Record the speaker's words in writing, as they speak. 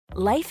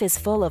Life is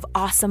full of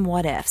awesome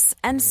what-ifs,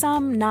 and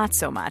some not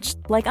so much,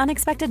 like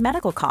unexpected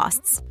medical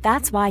costs.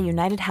 That's why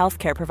United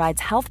Healthcare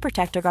provides Health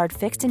Protector Guard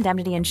fixed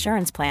indemnity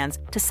insurance plans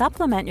to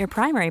supplement your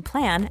primary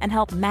plan and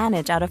help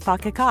manage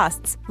out-of-pocket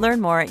costs.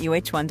 Learn more at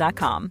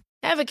uh1.com.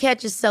 Ever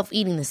catch yourself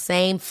eating the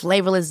same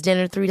flavorless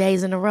dinner 3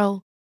 days in a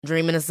row?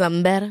 Dreaming of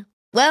something better?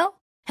 Well,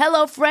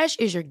 HelloFresh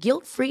is your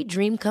guilt-free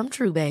dream come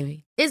true,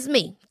 baby. It's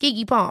me,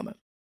 Keke Palmer.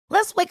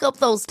 Let's wake up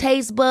those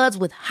taste buds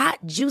with hot,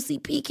 juicy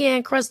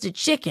pecan-crusted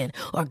chicken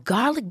or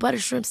garlic butter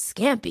shrimp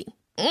scampi.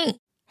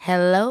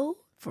 Hello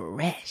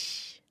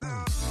Fresh.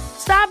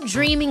 Stop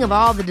dreaming of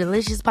all the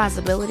delicious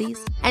possibilities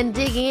and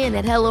dig in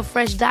at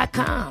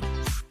HelloFresh.com.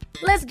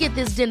 Let's get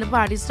this dinner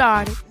party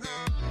started.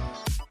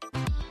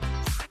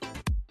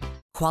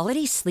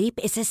 Quality sleep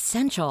is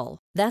essential.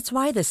 That's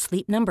why the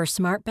Sleep Number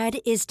Smart Bed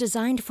is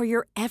designed for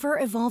your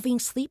ever-evolving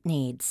sleep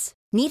needs.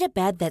 Need a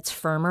bed that's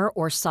firmer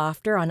or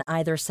softer on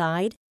either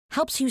side?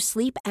 Helps you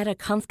sleep at a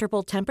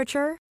comfortable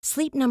temperature?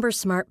 Sleep Number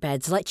Smart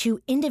Beds let you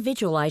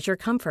individualize your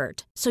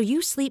comfort, so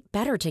you sleep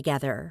better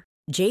together.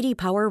 J.D.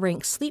 Power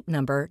ranks Sleep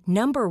Number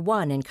number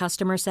 1 in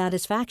customer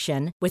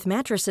satisfaction with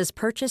mattresses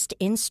purchased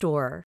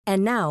in-store.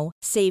 And now,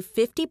 save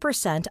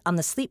 50% on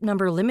the Sleep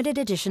Number Limited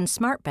Edition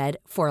Smart Bed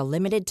for a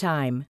limited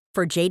time.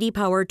 For J.D.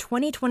 Power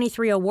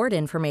 2023 award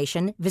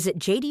information, visit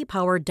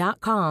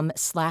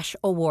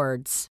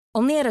jdpower.com/awards.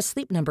 Only at a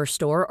Sleep Number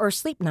store or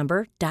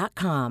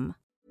sleepnumber.com.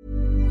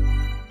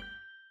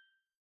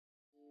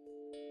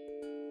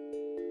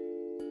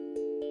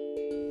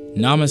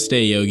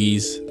 Namaste,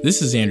 yogis.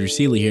 This is Andrew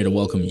Seeley here to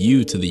welcome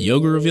you to the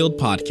Yoga Revealed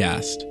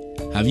podcast.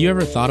 Have you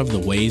ever thought of the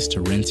ways to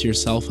rinse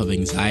yourself of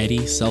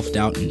anxiety,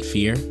 self-doubt, and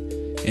fear?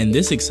 In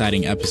this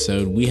exciting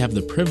episode, we have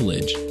the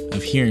privilege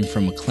of hearing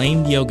from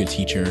acclaimed yoga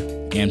teacher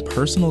and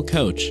personal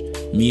coach,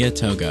 Mia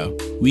Togo.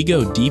 We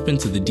go deep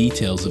into the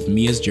details of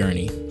Mia's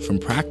journey, from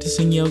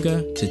practicing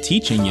yoga to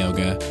teaching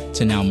yoga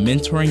to now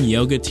mentoring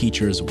yoga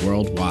teachers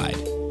worldwide.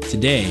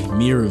 Today,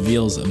 Mia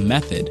reveals a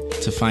method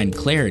to find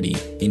clarity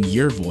in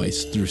your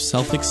voice through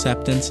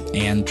self-acceptance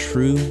and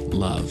true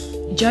love.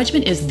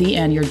 Judgment is the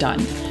end, you're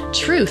done.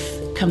 Truth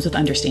comes with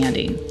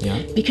understanding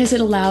because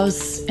it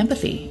allows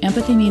empathy.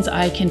 Empathy means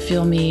I can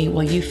feel me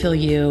while you feel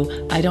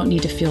you. I don't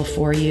need to feel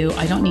for you.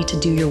 I don't need to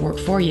do your work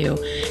for you.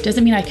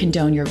 Doesn't mean I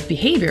condone your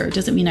behavior.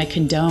 Doesn't mean I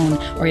condone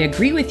or I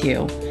agree with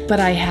you.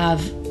 But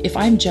if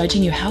I'm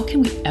judging you, how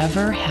can we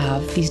ever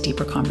have these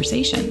deeper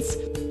conversations?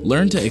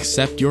 Learn to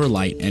accept your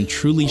light and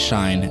truly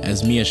shine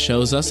as Mia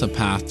shows us a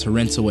path to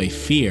rinse away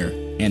fear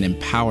and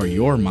empower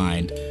your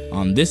mind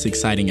on this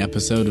exciting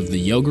episode of the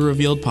Yoga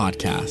Revealed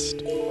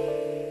podcast.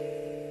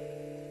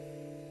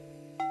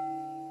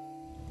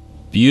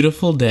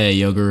 Beautiful day,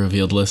 Yoga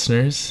Revealed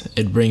listeners.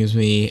 It brings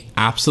me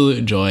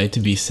absolute joy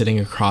to be sitting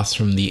across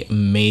from the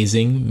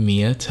amazing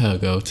Mia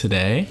Togo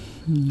today.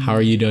 How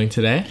are you doing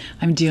today?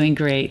 I'm doing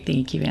great.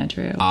 Thank you,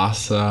 Andrew.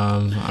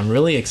 Awesome. I'm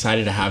really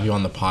excited to have you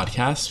on the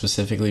podcast,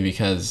 specifically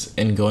because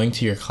in going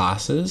to your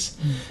classes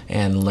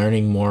and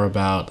learning more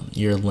about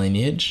your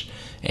lineage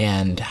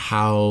and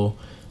how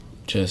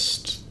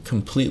just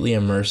completely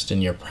immersed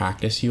in your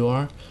practice you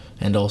are,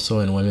 and also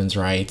in women's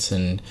rights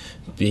and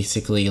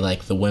basically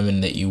like the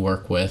women that you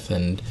work with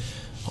and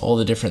all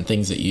the different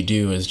things that you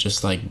do is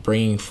just like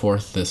bringing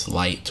forth this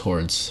light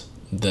towards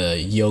the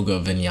yoga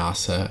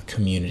vinyasa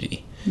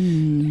community.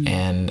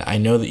 And I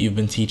know that you've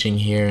been teaching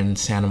here in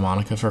Santa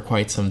Monica for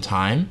quite some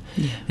time.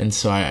 And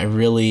so I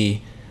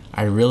really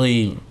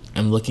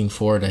am looking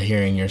forward to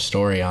hearing your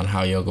story on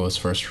how yoga was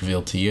first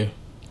revealed to you.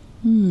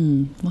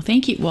 Well,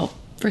 thank you. Well,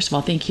 first of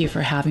all, thank you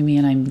for having me.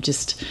 And I'm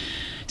just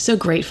so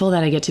grateful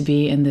that I get to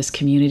be in this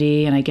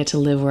community and I get to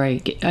live where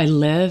I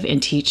live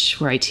and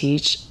teach where I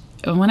teach.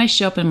 And when I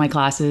show up in my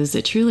classes,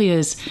 it truly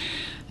is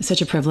such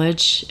a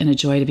privilege and a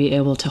joy to be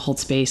able to hold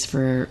space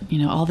for,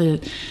 all the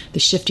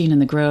shifting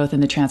and the growth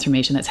and the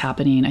transformation that's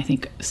happening, I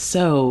think,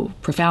 so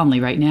profoundly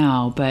right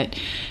now. But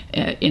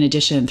in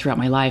addition, throughout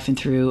my life and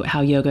through how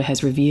yoga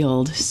has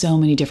revealed so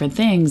many different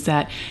things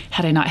that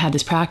had I not had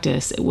this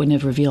practice, it wouldn't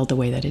have revealed the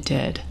way that it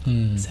did.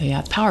 So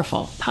yeah, it's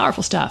powerful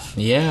stuff.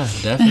 Yeah,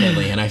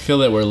 definitely. And I feel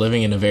that we're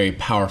living in a very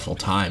powerful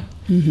time.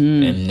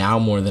 And now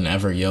more than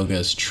ever, yoga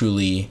is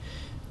truly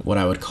what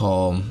I would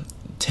call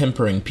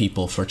tempering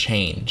people for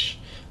change.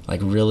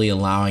 Like really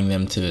allowing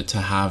them to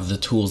have the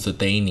tools that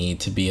they need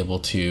to be able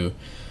to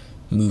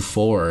move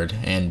forward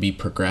and be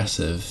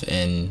progressive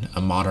in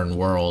a modern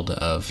world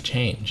of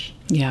change.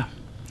 Yeah.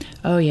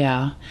 Oh,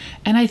 yeah.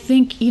 And I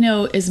think,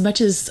 as much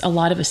as a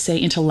lot of us say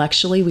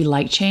intellectually we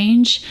like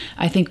change,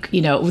 I think,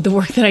 the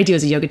work that I do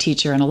as a yoga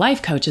teacher and a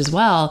life coach as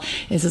well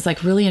is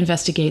like really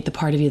investigate the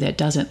part of you that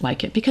doesn't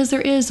like it. Because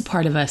there is a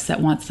part of us that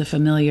wants the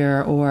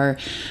familiar or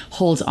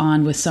holds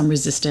on with some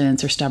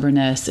resistance or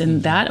stubbornness.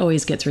 And that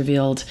always gets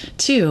revealed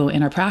too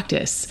in our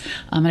practice.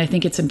 And I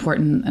think it's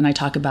important, and I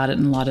talk about it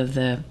in a lot of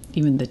the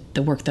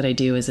work that I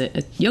do as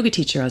a yoga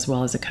teacher as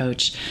well as a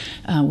coach,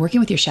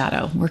 working with your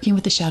shadow, working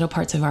with the shadow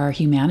parts of our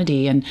humanity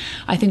humanity. And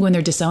I think when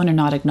they're disowned or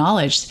not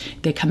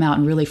acknowledged, they come out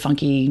in really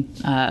funky,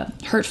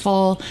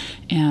 hurtful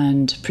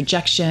and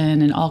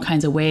projection and all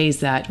kinds of ways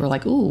that we're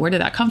like, ooh, where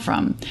did that come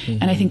from?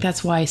 And I think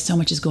that's why so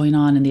much is going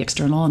on in the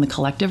external and the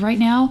collective right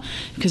now,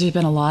 because there's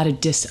been a lot of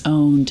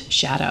disowned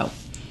shadow.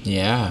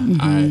 Yeah,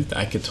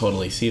 I could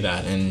totally see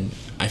that. And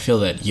I feel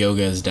that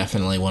yoga is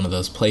definitely one of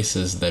those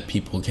places that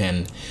people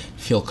can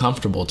feel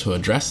comfortable to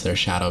address their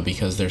shadow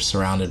because they're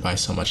surrounded by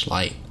so much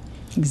light.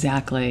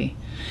 Exactly.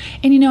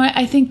 And,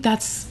 I think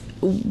that's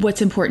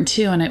what's important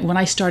too. And when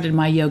I started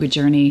my yoga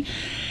journey,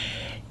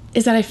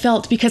 is that I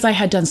felt, because I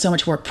had done so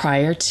much work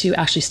prior to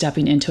actually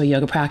stepping into a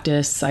yoga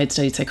practice, I had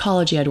studied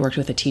psychology, I'd worked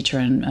with a teacher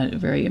and a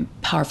very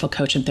powerful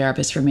coach and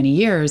therapist for many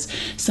years.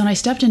 So when I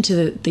stepped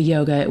into the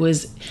yoga,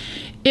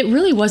 it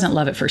really wasn't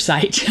love at first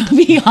sight, to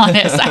be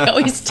honest. I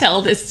always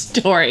tell this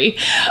story.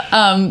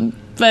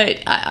 But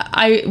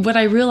what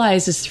I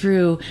realized is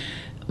through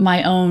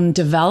my own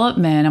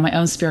development and my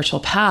own spiritual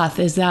path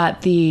is that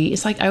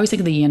it's like, I always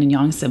think of the yin and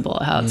yang symbol,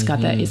 how it's got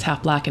that, it's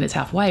half black and it's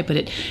half white,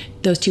 but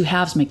those two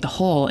halves make the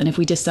whole. And if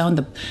we disown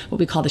what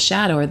we call the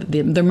shadow, or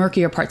the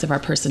murkier parts of our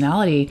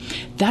personality,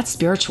 that's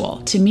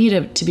spiritual. To me,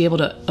 to be able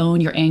to own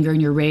your anger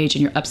and your rage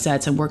and your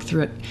upsets and work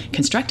through it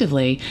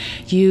constructively,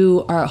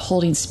 you are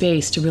holding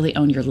space to really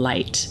own your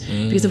light.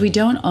 Because if we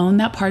don't own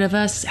that part of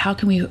us, how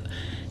can we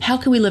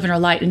live in our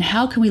light, and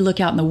how can we look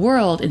out in the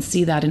world and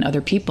see that in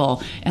other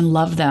people and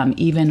love them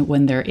even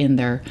when they're in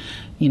their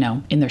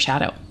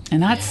shadow?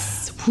 And that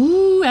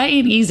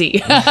ain't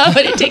easy,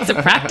 but it takes a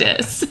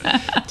practice.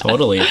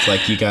 Totally. It's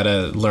like you got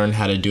to learn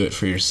how to do it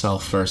for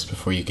yourself first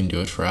before you can do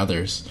it for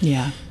others.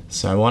 Yeah.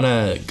 So I want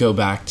to go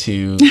back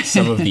to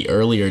some of the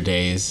earlier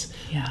days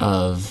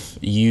of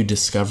you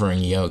discovering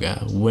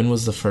yoga. When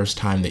was the first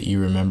time that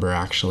you remember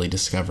actually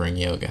discovering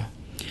yoga?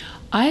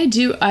 I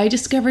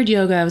discovered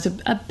yoga. I was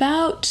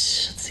about,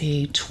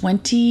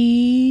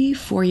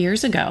 24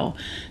 years ago.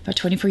 About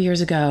 24 years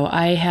ago,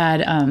 I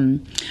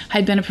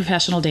had been a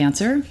professional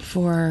dancer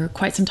for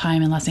quite some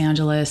time in Los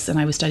Angeles, and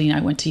I went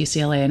to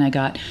UCLA and I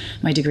got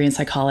my degree in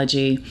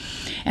psychology.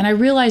 And I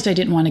realized I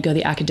didn't want to go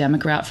the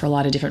academic route for a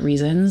lot of different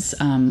reasons.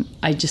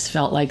 I just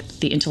felt like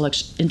the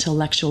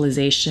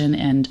intellectualization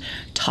and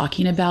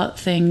talking about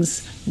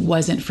things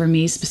wasn't for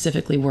me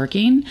specifically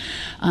working.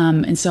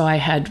 And so I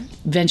had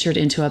ventured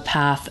into a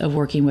path of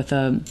working with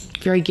a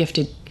very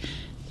gifted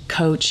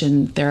coach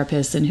and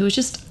therapist, and who was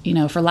just,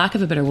 for lack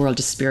of a better word,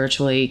 just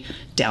spiritually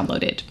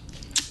downloaded.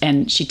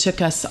 And she took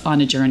us on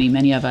a journey,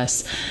 many of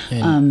us.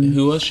 And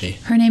who was she?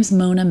 Her name's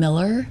Mona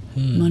Miller.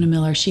 Mona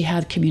Miller. She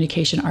had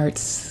communication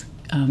arts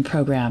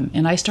program.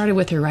 And I started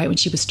with her right when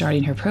she was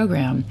starting her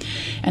program.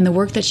 And the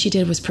work that she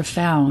did was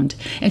profound.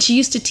 And she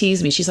used to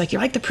tease me. She's like,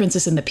 "You're like the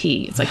princess and the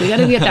pea. It's like, we got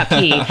to get that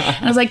pea."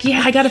 And I was like,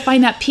 "Yeah, I got to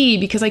find that pea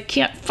because I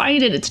can't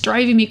find it. It's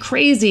driving me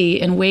crazy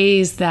in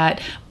ways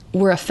that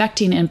were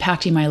affecting and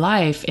impacting my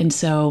life." And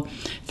so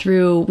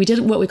we did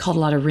what we called a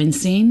lot of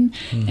rinsing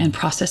and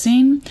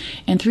processing.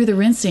 And through the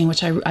rinsing,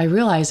 which I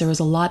realized there was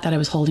a lot that I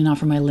was holding on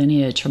from my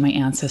lineage, from my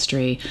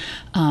ancestry.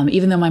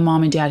 Even though my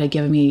mom and dad had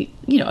given me,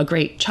 a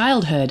great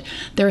childhood,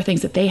 there were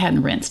things that they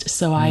hadn't rinsed.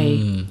 So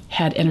I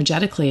had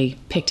energetically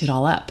picked it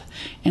all up.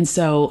 And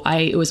so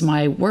it was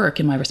my work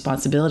and my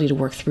responsibility to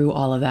work through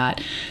all of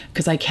that,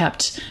 because I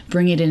kept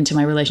bringing it into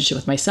my relationship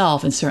with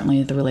myself, and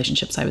certainly the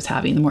relationships I was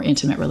having, the more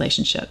intimate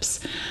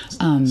relationships.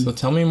 So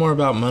tell me more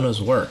about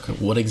Mona's work.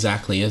 What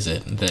exactly is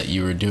it that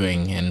you were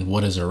doing, and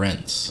what is a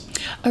rinse?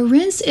 A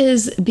rinse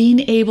is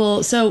being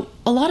able, so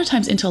a lot of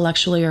times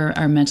intellectually or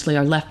mentally,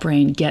 our left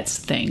brain gets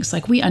things.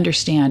 Like we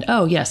understand,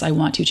 oh yes, I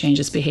want to change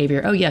this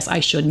behavior. Oh yes, I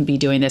shouldn't be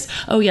doing this.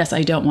 Oh yes,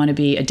 I don't want to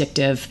be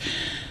addictive.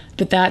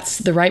 But that's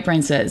the right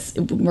brain says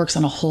it works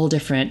on a whole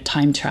different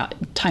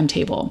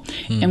timetable.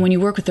 And when you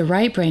work with the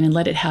right brain and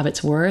let it have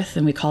its worth,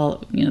 and we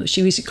call,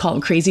 she used to call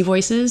them crazy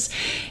voices,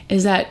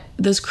 is that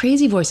those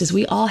crazy voices,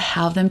 we all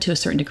have them to a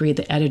certain degree,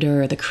 the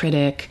editor, the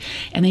critic,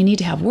 and they need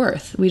to have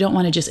worth. We don't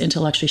want to just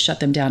intellectually shut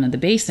them down in the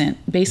basement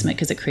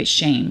because it creates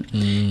shame.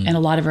 And a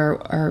lot of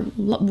our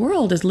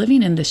world is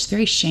living in this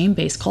very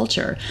shame-based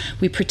culture.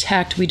 We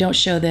protect, we don't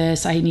show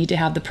this, I need to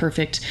have the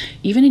perfect,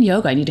 even in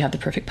yoga, I need to have the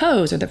perfect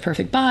pose or the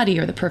perfect body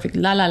or the perfect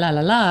la la la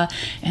la la.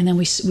 And then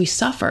we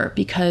suffer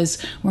because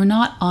we're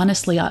not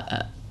honestly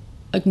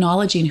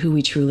acknowledging who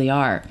we truly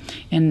are.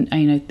 And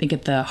I think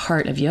at the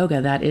heart of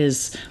yoga, that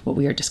is what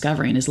we are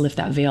discovering, is lift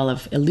that veil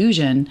of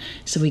illusion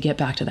so we get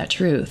back to that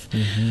truth.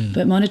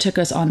 But Mona took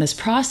us on this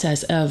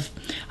process of,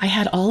 I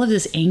had all of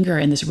this anger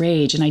and this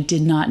rage, and I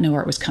did not know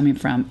where it was coming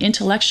from.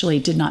 Intellectually,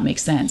 it did not make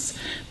sense,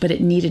 but it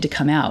needed to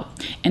come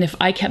out. And if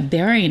I kept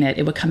burying it,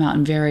 it would come out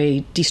in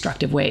very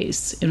destructive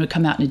ways. It would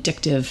come out in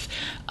addictive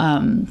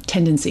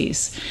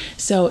tendencies.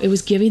 So it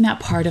was giving that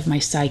part of my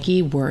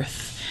psyche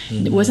worth.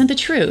 It wasn't the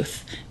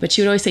truth, but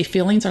she would always say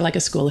feelings are like a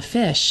school of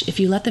fish. If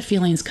you let the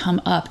feelings come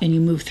up and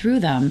you move through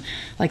them,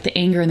 like the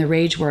anger and the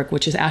rage work,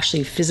 which is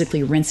actually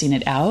physically rinsing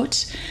it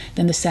out,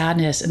 then the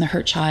sadness and the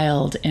hurt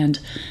child and,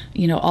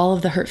 all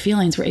of the hurt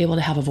feelings were able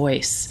to have a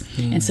voice.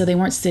 And so they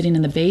weren't sitting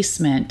in the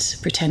basement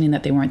pretending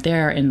that they weren't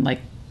there and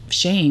like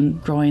shame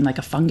growing like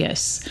a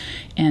fungus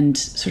and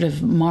sort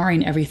of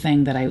marring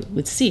everything that I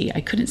would see.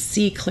 I couldn't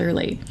see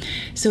clearly.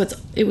 So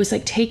it was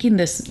like taking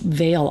this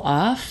veil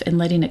off and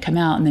letting it come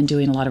out, and then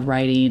doing a lot of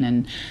writing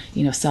and,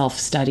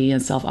 self-study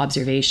and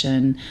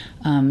self-observation,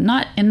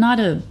 not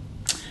a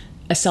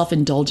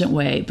self-indulgent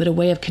way, but a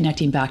way of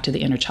connecting back to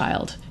the inner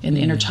child. And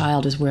the inner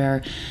child is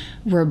where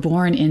we're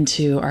born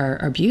into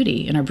our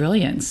beauty and our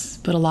brilliance.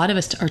 But a lot of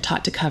us are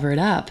taught to cover it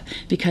up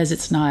because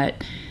it's not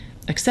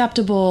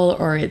acceptable,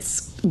 or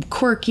it's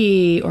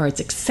quirky, or it's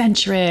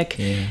eccentric.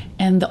 Yeah.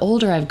 And the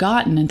older I've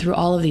gotten, and through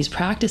all of these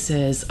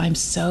practices, I'm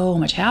so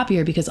much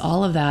happier, because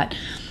all of that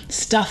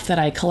stuff that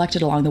I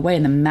collected along the way,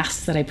 and the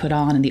masks that I put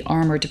on, and the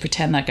armor to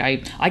pretend like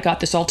I got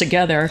this all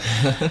together,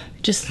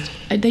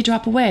 they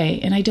drop away.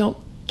 And I don't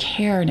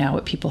care now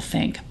what people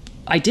think.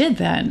 I did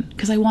then,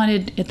 because I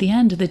wanted, at the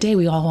end of the day,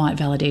 we all want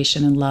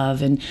validation and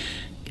love and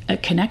a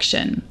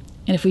connection.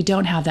 And if we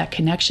don't have that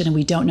connection, and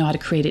we don't know how to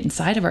create it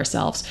inside of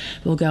ourselves,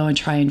 we'll go and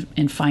try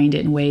and find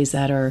it in ways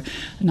that are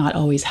not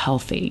always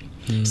healthy.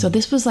 So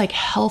this was like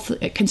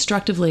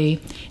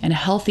constructively, and a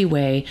healthy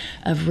way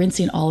of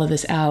rinsing all of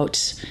this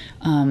out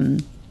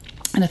in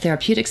a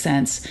therapeutic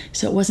sense.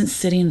 So it wasn't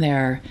sitting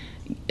there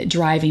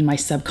driving my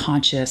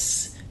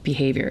subconscious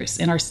behaviors.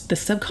 And the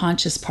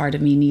subconscious part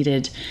of me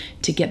needed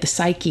to get, the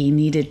psyche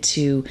needed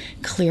to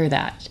clear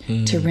that,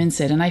 to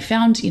rinse it. And I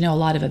found, a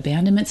lot of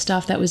abandonment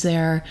stuff that was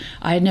there.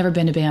 I had never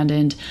been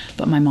abandoned,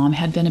 but my mom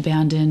had been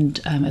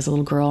abandoned as a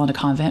little girl in a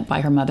convent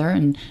by her mother,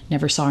 and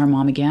never saw her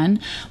mom again.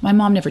 My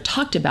mom never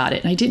talked about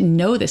it. And I didn't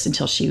know this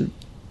until she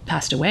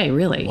passed away,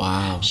 really.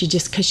 Wow.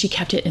 Because she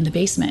kept it in the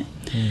basement.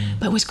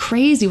 But it was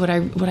crazy. What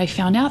I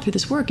found out through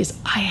this work is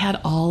I had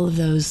all of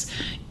those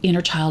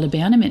inner child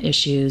abandonment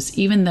issues,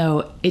 even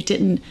though it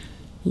didn't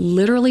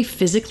literally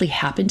physically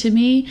happen to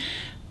me.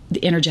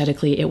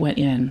 Energetically, it went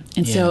in.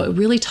 And so it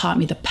really taught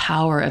me the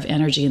power of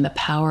energy, and the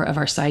power of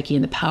our psyche,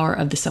 and the power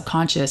of the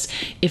subconscious.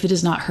 If it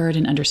is not heard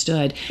and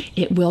understood,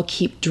 it will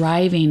keep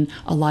driving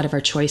a lot of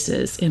our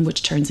choices, in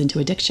which turns into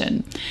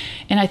addiction.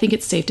 And I think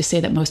it's safe to say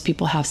that most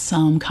people have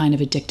some kind of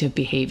addictive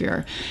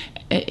behavior.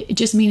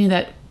 Just meaning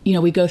that,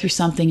 we go through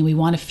something and we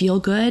want to feel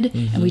good,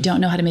 and we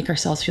don't know how to make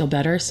ourselves feel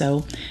better.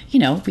 So,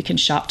 we can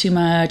shop too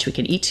much, we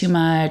can eat too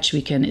much,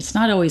 it's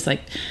not always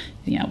like,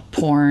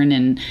 porn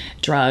and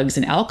drugs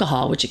and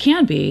alcohol, which it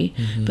can be,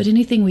 but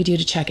anything we do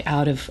to check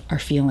out of our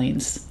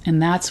feelings.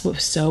 And that's what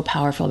was so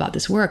powerful about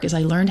this work, is I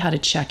learned how to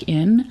check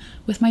in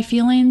with my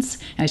feelings.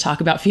 And I talk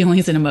about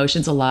feelings and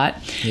emotions a lot,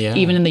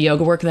 even in the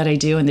yoga work that I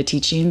do and the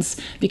teachings,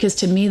 because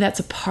to me, that's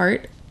a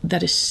part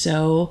that is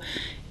so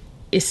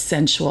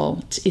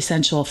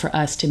essential for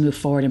us to move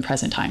forward in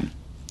present time.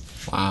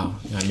 Wow.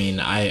 I mean,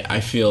 I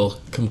feel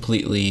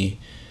completely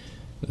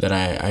that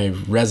I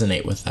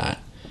resonate with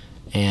that.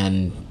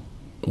 And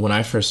when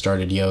I first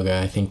started yoga,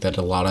 I think that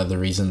a lot of the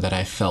reason that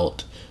I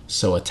felt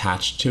so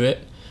attached to it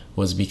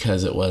was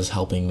because it was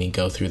helping me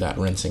go through that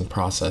rinsing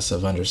process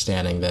of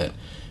understanding that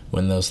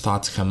when those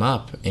thoughts come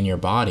up in your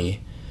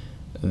body,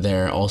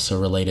 they're also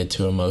related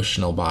to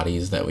emotional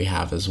bodies that we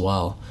have as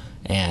well.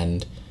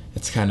 And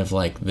it's kind of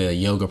like the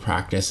yoga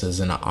practice is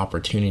an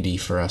opportunity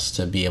for us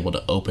to be able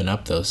to open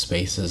up those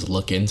spaces,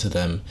 look into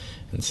them,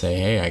 and say,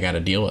 hey, I got to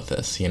deal with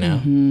this,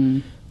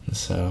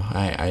 So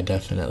I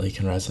definitely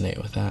can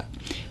resonate with that.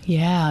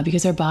 Yeah,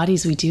 because our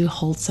bodies, we do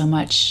hold so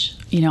much,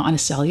 on a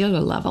cellular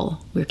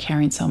level. We're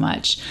carrying so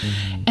much.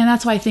 And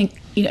that's why I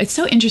think, it's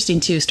so interesting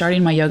too,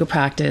 starting my yoga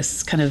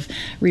practice, kind of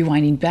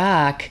rewinding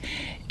back,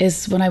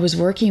 is when I was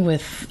working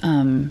with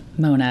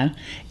Mona,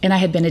 and I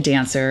had been a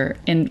dancer,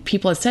 and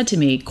people had said to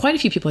me, quite a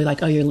few people are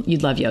like, oh,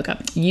 you'd love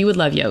yoga. You would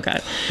love yoga.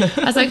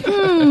 I was like,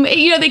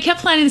 they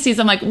kept planting the seeds.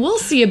 I'm like, we'll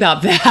see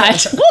about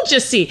that. We'll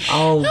just see.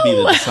 I'll be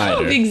the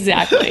decider.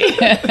 Exactly.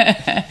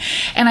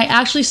 And I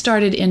actually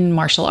started in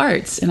martial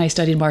arts, and I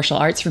studied martial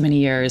arts for many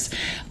years.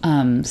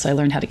 So I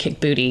learned how to kick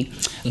booty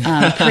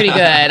pretty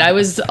good. I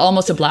was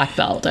almost a black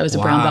belt. I was a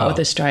brown belt with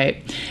a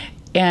stripe.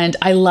 And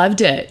I loved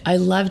it.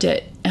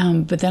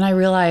 But then I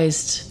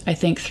realized, I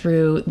think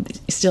through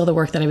still the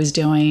work that I was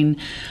doing,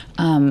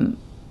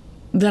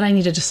 that I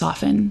needed to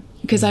soften,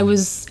 because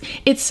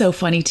it's so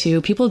funny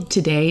too. People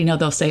today,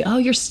 they'll say, oh,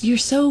 you're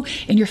so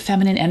in your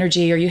feminine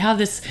energy, or you have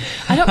this,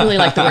 I don't really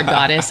like the word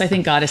goddess. I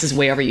think goddess is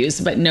way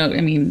overused, but no,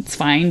 it's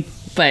fine.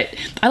 But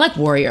I like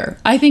warrior.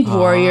 I think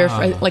warrior,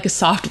 like a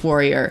soft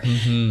warrior,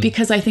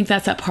 because I think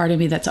that's that part of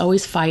me that's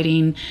always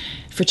fighting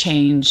for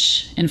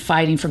change, and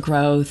fighting for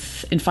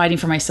growth, and fighting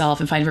for myself,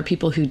 and fighting for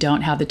people who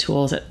don't have the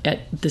tools at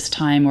this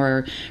time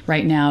or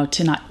right now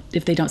to not,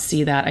 if they don't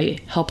see that, I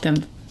help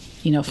them,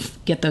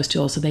 get those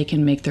tools so they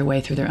can make their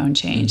way through their own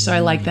change. So I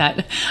like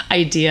that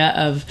idea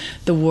of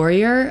the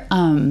warrior.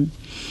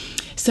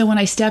 So when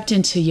I stepped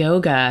into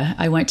yoga,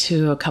 I went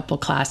to a couple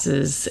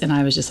classes, and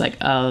I was just like,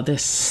 oh,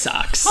 this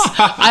sucks. And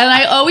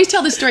I always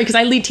tell this story because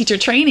I lead teacher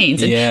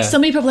trainings, and so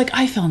many people are like,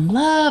 I fell in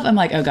love. I'm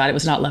like, oh God, it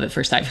was not love at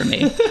first sight for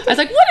me. I was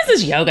like, what is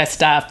this yoga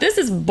stuff? This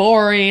is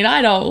boring.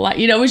 I don't like,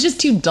 it was just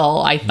too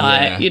dull, I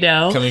thought,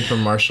 Coming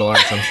from martial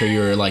arts, I'm sure you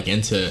were like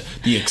into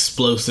the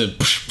explosive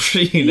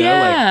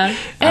Yeah.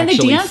 And the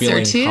actually dancer,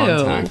 feeling too.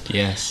 contact.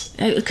 Yes.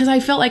 Because I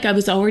felt like I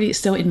was already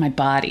so in my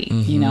body.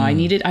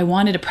 I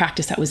wanted a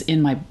practice that was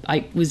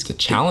To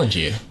challenge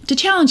you. to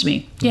challenge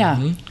me.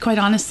 Yeah, quite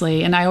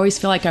honestly. And I always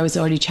feel like I was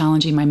already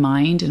challenging my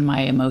mind and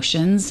my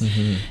emotions.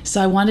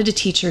 So I wanted a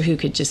teacher who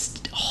could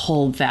just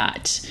hold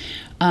that.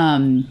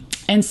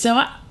 And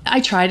so I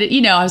tried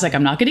it. I was like,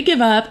 I'm not going to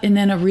give up. And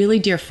then a really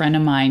dear friend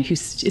of mine,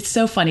 it's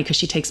so funny because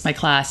she takes my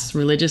class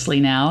religiously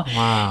now.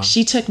 Wow.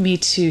 She took me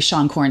to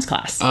Sean Korn's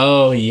class.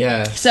 Oh,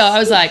 yes. So I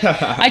was like,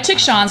 I took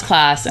Sean's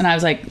class and I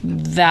was like,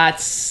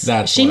 that's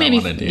she what made I me,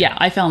 wanna do. yeah,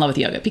 I fell in love with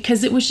yoga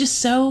because it was just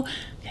so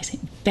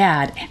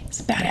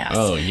badass.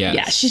 Oh, yes.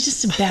 Yeah, she's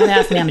just a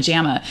badass mamma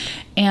jamma.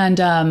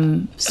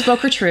 And spoke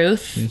her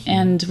truth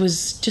and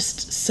was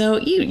just so,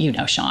 you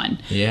know Sean.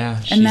 Yeah,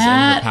 she's And in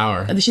her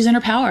power. She's in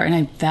her power.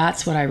 And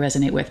that's what I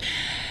resonate with.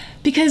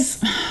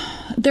 Because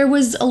there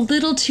was a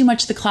little too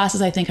much, the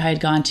classes I think I had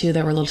gone to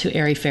that were a little too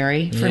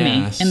airy-fairy for me.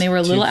 Yes, And they were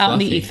a little too out in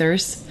the fluffy.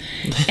 ethers.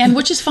 And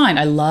which is fine.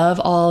 I love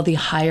all the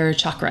higher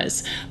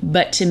chakras.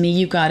 But to me,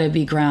 you got to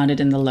be grounded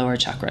in the lower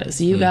chakras.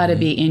 You got to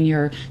be in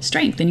your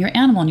strength, in your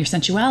animal, in your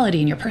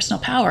sensuality, in your personal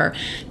power.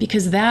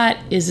 Because that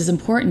is as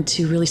important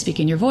to really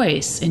speaking your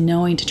voice and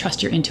knowing to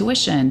trust your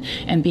intuition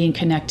and being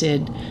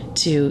connected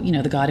to,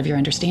 the God of your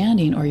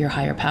understanding or your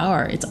higher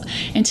power.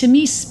 And to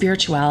me,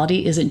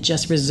 spirituality isn't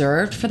just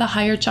reserved for the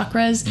higher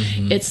chakras.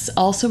 It's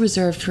also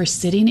reserved for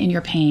sitting in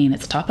your pain.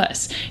 It's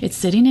tapas. It's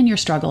sitting in your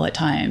struggle at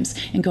times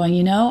and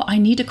going, I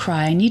need to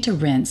cry. I need to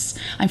rinse.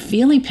 I'm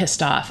feeling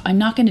pissed off. I'm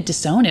not going to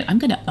disown it. I'm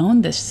going to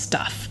own this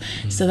stuff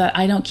so that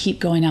I don't keep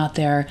going out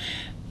there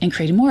and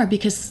creating more,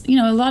 because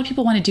a lot of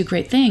people want to do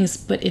great things,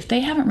 but if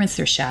they haven't rinsed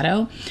their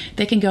shadow,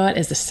 they can go out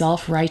as the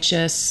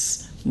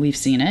self-righteous, we've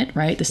seen it,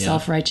 right? The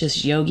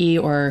self-righteous yogi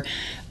or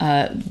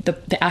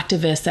the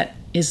activist that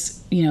is,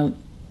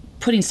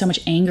 putting so much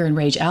anger and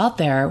rage out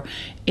there.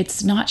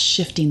 It's not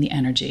shifting the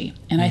energy.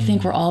 And I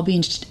think we're all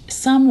being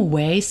some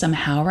way,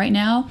 somehow right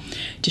now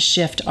to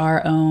shift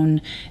our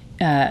own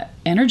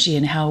energy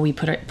and how we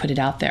put it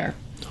out there.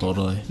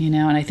 Totally.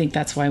 And I think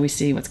that's why we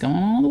see what's going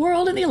on in the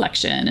world in the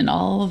election and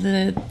all of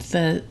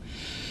the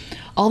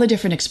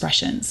different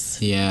expressions.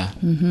 Yeah.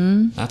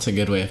 That's a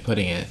good way of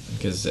putting it,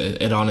 because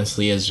it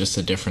honestly is just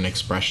a different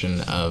expression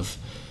of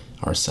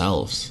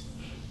ourselves.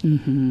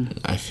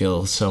 I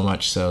feel so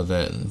much so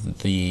that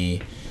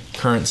the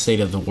current state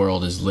of the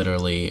world is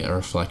literally a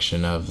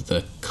reflection of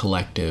the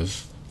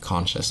collective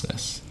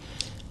consciousness.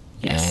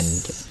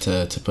 Yes.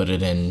 And to put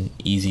it in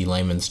easy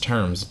layman's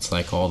terms, it's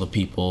like all the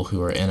people who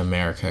are in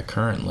America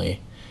currently,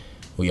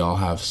 we all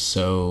have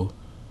such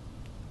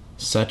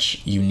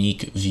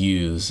unique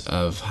views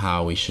of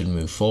how we should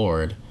move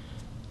forward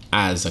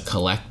as a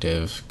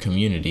collective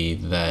community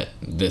that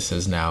this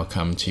has now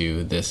come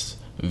to this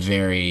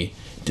very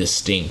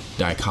distinct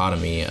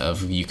dichotomy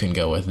of you can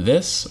go with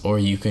this or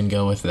you can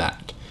go with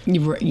that.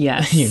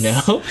 Yes.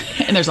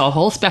 And there's a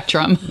whole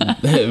spectrum.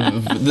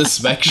 The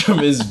spectrum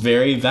is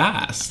very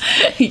vast.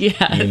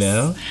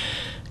 Yes.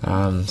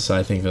 So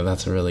I think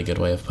that's a really good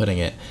way of putting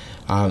it.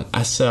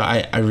 So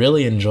I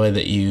really enjoy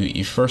that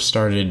you first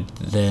started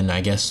then, I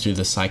guess, through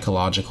the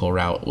psychological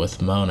route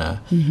with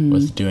Mona,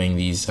 with doing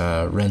these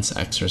rinse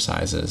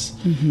exercises.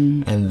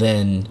 And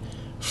then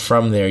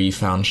from there you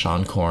found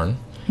Sean Korn,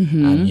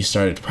 and you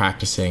started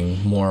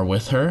practicing more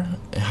with her.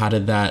 How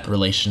did that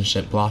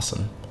relationship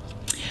blossom?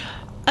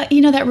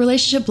 That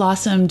relationship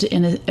blossomed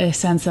in a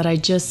sense that I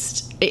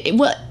just,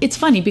 it's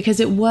funny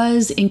because it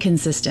was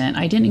inconsistent.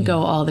 I didn't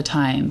go all the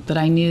time, but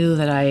I knew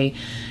that I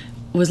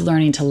was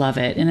learning to love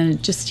it. And then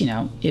it just,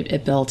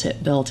 it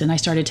built. And I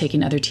started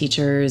taking other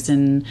teachers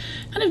and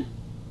kind of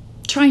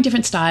trying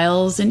different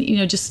styles and,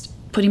 just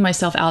putting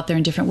myself out there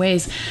in different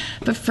ways.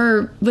 But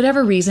for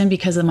whatever reason,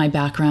 because of my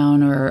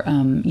background or,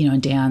 in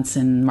dance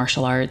and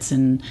martial arts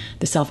and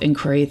the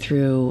self-inquiry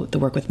through the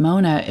work with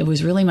Mona, it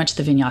was really much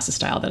the vinyasa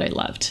style that I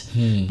loved.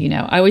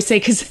 I always say,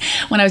 because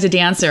when I was a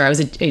dancer, I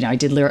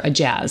did a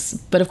jazz,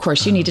 but of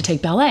course you need to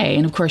take ballet.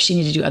 And of course you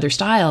need to do other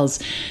styles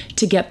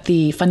to get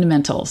the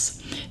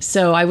fundamentals.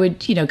 So I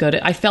would,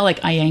 I felt like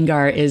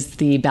Iyengar is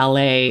the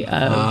ballet,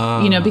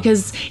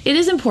 because it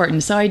is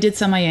important. So I did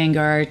some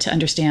Iyengar to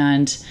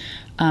understand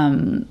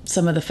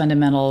some of the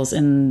fundamentals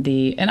and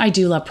I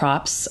do love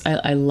props.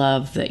 I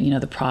love that,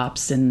 the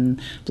props and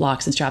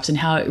blocks and straps and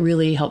how it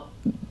really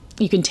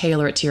you can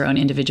tailor it to your own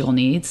individual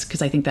needs,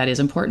 because I think that is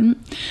important.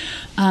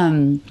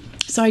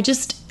 So I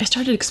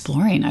started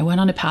exploring. I went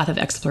on a path of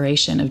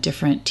exploration of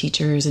different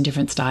teachers and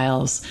different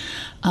styles.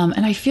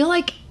 And I feel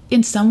like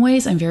in some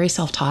ways I'm very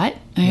self-taught.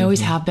 I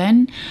always have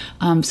been,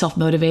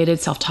 self-motivated,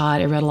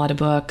 self-taught. I read a lot of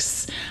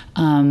books.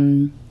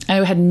 I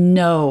had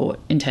no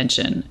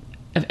intention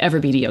of ever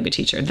being a yoga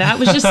teacher. That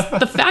was just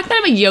the fact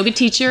that I'm a yoga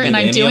teacher and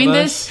I'm doing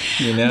this.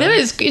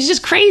 It's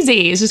just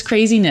crazy. It's just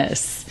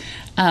craziness.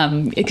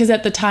 Because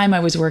at the time I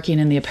was working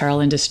in the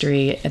apparel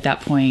industry at that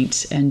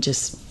point and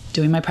just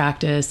doing my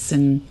practice,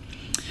 and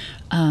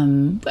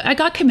I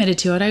got committed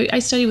to it. I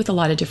studied with a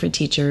lot of different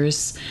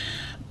teachers,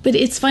 But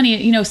it's funny,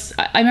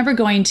 I remember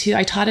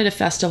I taught at a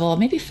festival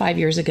maybe 5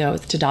 years ago,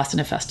 to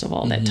Tadasana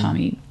Festival that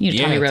Tommy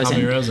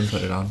Rosen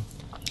put it on.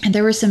 And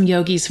there were some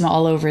yogis from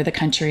all over the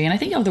country, and I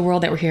think of the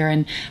world that were here.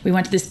 And we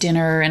went to this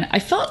dinner, and I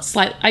felt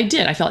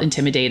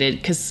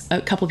intimidated because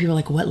a couple of people were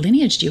like, "What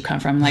lineage do you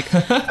come from?" I'm like,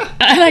 and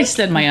I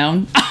said my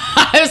own.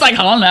 I was like,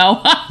 I don't know.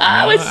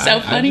 It was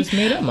so funny.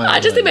 I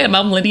just made up my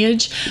own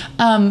lineage.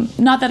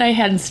 Not that I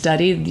hadn't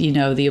studied,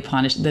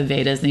 the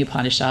Vedas and the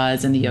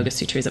Upanishads and the Yoga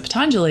Sutras of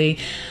Patanjali,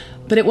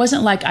 but it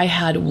wasn't like I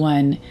had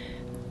one.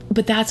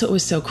 But that's what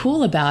was so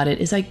cool about it,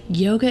 is like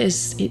yoga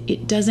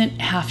it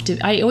doesn't have to,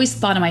 I always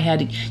thought in my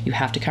head, you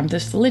have to come to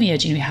this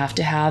lineage and you have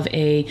to have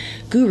a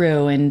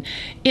guru, and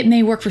it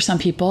may work for some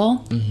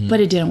people,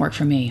 but it didn't work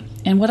for me.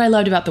 And what I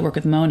loved about the work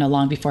with Mona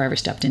long before I ever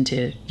stepped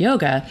into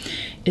yoga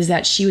is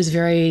that she was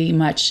very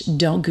much,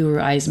 don't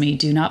guruize me,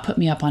 do not put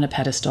me up on a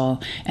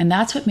pedestal. And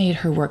that's what made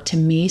her work to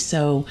me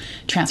so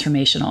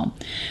transformational.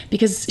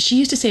 Because she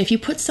used to say, if you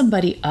put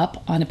somebody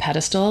up on a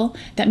pedestal,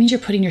 that means you're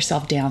putting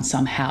yourself down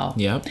somehow.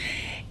 Yep.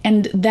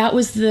 And that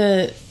was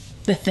the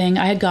thing.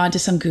 I had gone to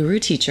some guru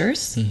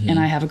teachers, and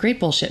I have a great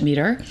bullshit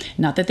meter.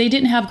 Not that they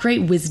didn't have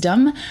great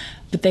wisdom,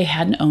 but they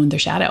hadn't owned their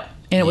shadow.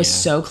 And it was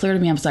so clear to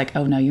me. I was like,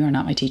 oh no, you are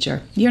not my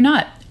teacher. You're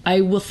not.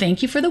 I will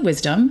thank you for the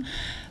wisdom,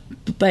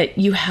 but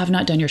you have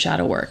not done your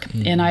shadow work.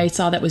 And I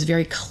saw that was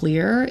very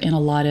clear in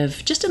a lot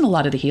of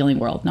the healing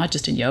world, not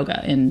just in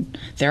yoga, in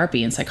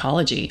therapy and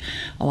psychology.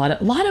 A lot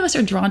of us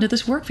are drawn to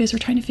this work because we're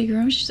trying to figure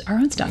our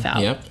own stuff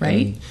out. Yep.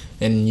 Right.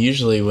 And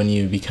usually when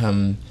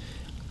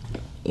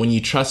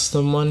you trust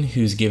someone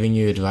who's giving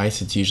you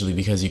advice, it's usually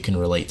because you can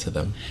relate to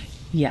them.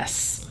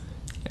 Yes.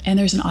 And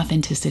there's an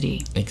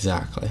authenticity.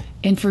 Exactly.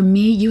 And for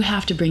me, you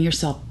have to bring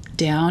yourself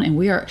down,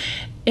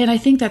 and I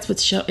think that's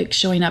what's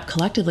showing up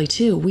collectively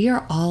too. We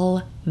are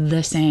all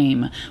the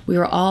same.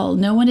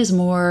 No one is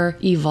more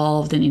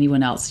evolved than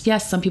anyone else.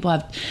 Yes, some people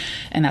have,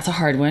 and that's a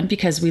hard one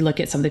because we look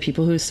at some of the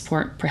people who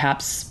support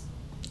perhaps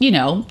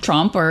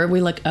Trump, or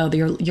we look, oh,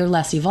 you're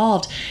less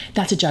evolved.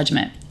 That's a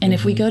judgment. And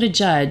if we go to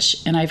judge,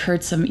 and I've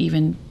heard some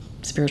even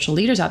spiritual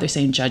leaders out there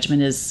saying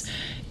judgment is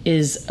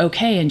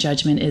okay and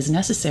judgment is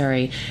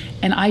necessary.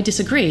 And I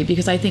disagree,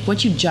 because I think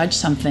once you judge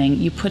something,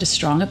 you put a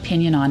strong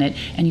opinion on it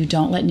and you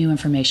don't let new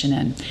information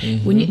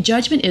in. When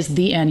judgment is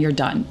the end, you're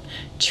done.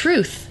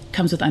 Truth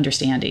comes with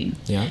understanding,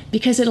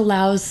 because it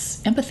allows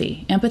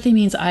empathy. Empathy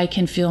means I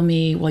can feel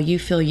me while you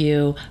feel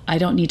you. I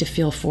don't need to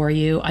feel for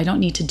you. I don't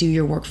need to do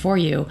your work for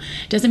you.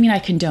 Doesn't mean I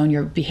condone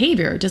your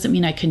behavior. Doesn't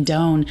mean I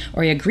condone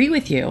or I agree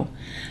with you.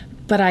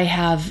 But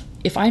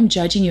if I'm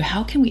judging you,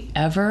 how can we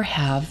ever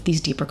have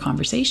these deeper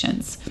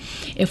conversations?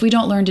 If we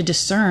don't learn to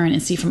discern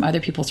and see from other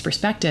people's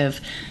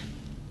perspective,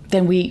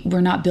 then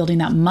we're not building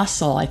that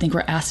muscle. I think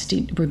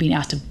we're being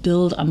asked to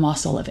build a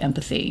muscle of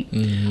empathy.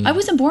 I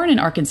wasn't born in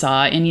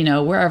Arkansas and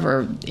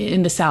wherever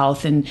in the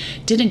South, and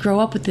didn't grow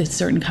up with this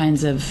certain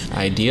kinds of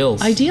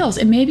ideals.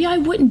 And maybe I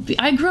wouldn't be.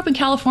 I grew up in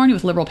California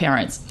with liberal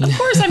parents. Of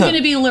course I'm going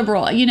to be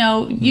liberal,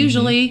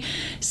 usually.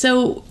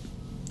 So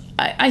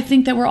I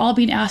think that we're all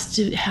being asked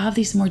to have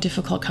these more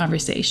difficult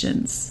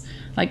conversations.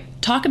 Like,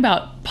 talk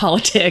about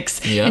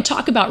politics and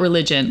talk about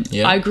religion.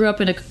 I grew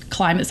up in a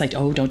climate that's like,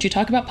 oh, don't you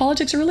talk about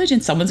politics or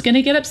religion. Someone's going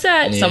to get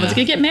upset. Someone's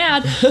going to get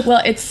mad.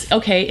 Well, it's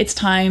okay. It's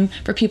time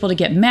for people to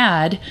get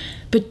mad,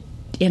 but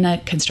in a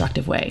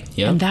constructive way.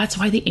 And that's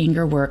why the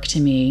anger work to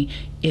me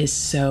is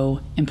so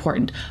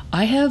important.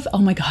 Oh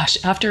my gosh,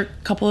 after a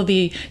couple of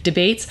the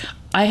debates,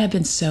 I have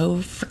been so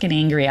freaking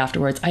angry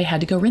afterwards. I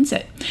had to go rinse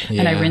it.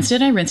 And I rinsed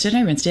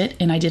it,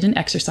 and I did an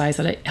exercise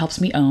that it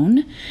helps me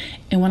own.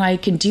 And when I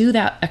can do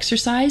that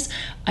exercise,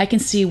 I can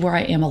see where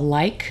I am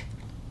alike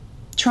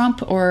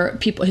Trump or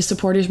people, his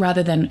supporters,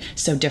 rather than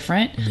so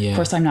different. Of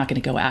course, I'm not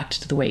going to go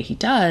act the way he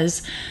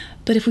does.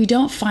 But if we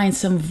don't find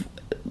some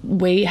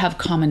way, have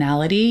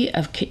commonality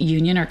of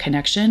union or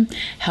connection,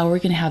 how are we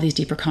going to have these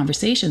deeper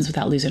conversations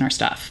without losing our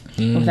stuff,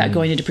 without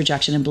going into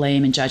projection and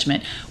blame and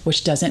judgment,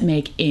 which doesn't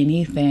make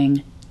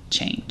anything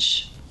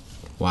change.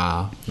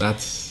 Wow,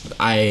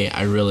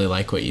 I really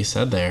like what you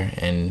said there,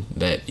 and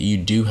that you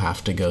do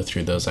have to go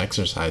through those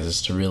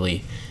exercises to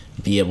really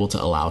be able to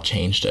allow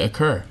change to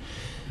occur.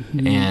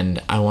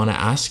 And I want to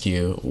ask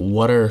you,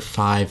 what are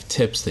 5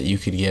 tips that you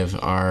could give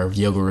our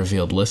Yoga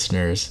Revealed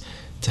listeners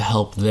to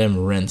help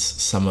them rinse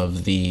some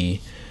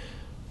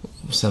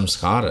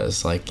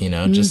samskaras, like,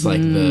 just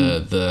like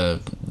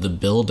the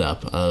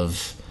buildup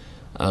of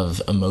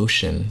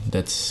emotion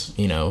that's,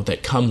 that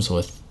comes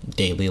with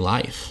daily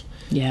life.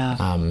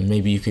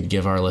 Maybe you could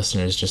give our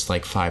listeners just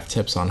like 5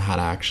 tips on how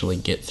to actually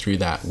get through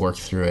that, work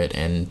through it,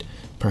 and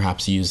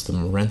perhaps use the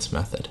rinse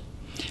method.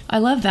 I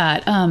love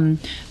that.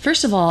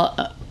 First of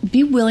all,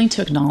 be willing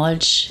to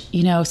acknowledge,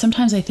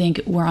 sometimes I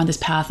think we're on this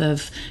path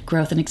of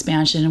growth and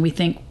expansion, and we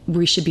think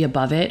we should be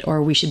above it,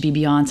 or we should be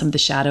beyond some of the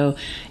shadow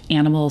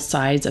animal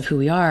sides of who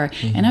we are.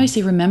 And I always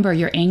say, remember,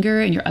 your anger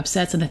and your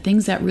upsets and the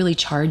things that really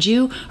charge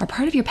you are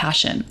part of your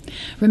passion.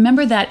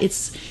 Remember that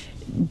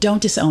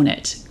don't disown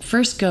it.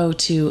 First go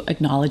to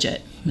acknowledge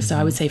it. So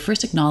I would say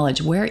first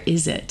acknowledge, where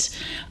is it?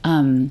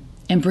 And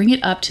and bring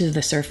it up to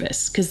the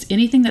surface, because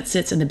anything that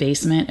sits in the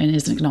basement and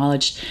isn't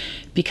acknowledged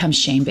becomes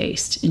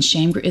shame-based. And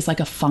shame is like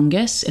a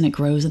fungus, and it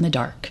grows in the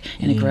dark,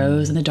 and it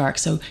grows in the dark.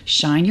 So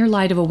shine your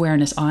light of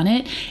awareness on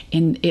it,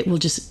 and it will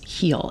just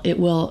heal. It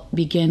will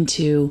begin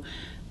to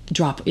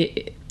drop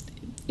it.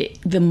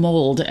 The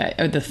mold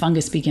or the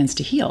fungus begins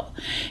to heal.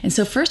 And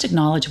so first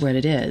acknowledge what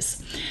it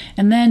is.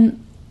 And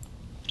then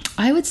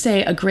I would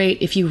say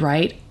if you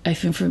write, I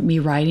think for me,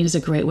 writing is a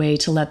great way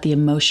to let the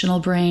emotional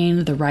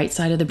brain, the right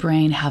side of the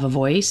brain, have a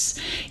voice.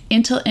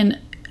 And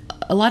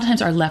a lot of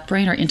times our left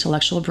brain, our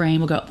intellectual brain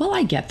will go, well,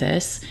 I get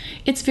this.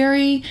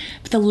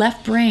 But the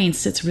left brain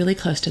sits really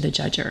close to the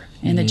judger.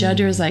 And the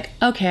judger is like,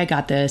 okay, I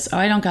got this. Oh,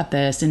 I don't got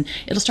this. And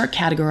it'll start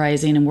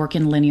categorizing and work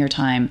in linear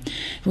time.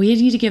 We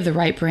need to give the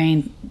right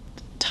brain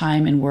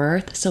time and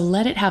worth. So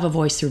let it have a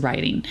voice through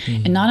writing,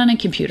 and not on a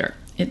computer.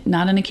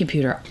 Not on a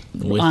computer,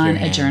 on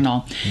a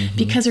journal.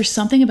 Because there's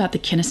something about the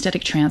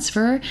kinesthetic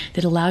transfer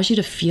that allows you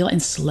to feel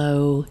and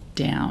slow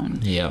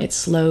down. Yeah. It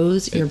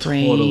slows your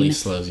brain. It totally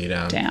slows you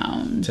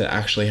down. To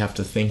actually have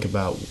to think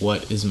about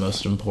what is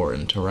most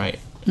important to write.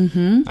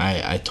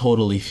 I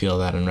totally feel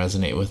that and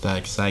resonate with that,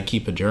 because I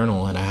keep a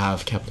journal, and I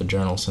have kept a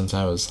journal since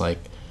I was like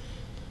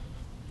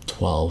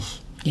 12.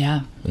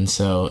 Yeah. And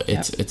so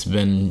it's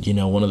been,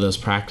 one of those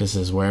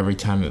practices where every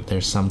time that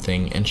there's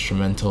something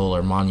instrumental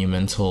or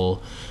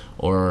monumental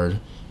or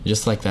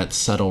just like that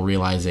subtle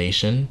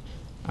realization,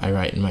 I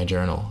write in my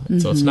journal.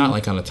 So it's not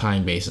like on a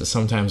time basis.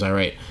 Sometimes I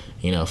write,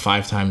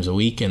 5 times a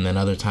week, and then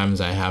other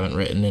times I haven't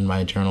written in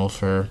my journal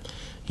for,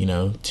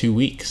 2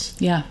 weeks.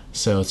 Yeah.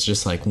 So it's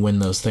just like when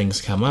those things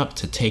come up,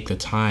 to take the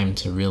time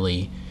to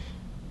really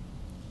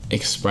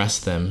express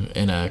them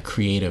in a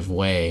creative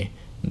way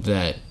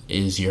that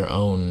is your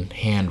own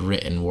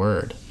handwritten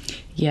word.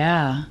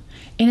 Yeah.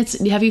 And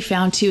have you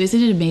found too,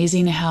 isn't it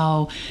amazing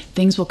how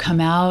things will come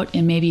out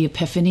in maybe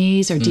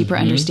epiphanies or deeper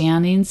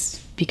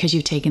understandings because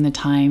you've taken the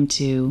time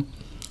to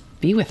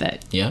be with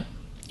it? Yeah.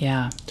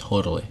 Yeah.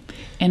 Totally.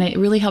 And it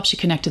really helps you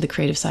connect to the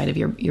creative side of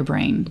your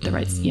brain.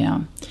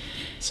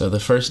 So the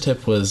first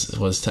tip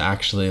was to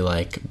actually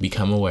like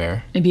become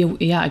aware. And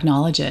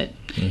acknowledge it.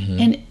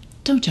 And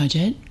don't judge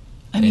it.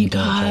 I mean,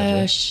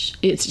 gosh,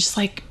 it's just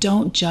like,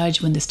 don't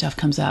judge when this stuff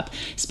comes up,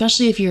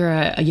 especially if you're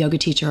a yoga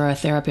teacher or a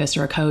therapist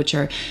or a coach,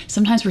 or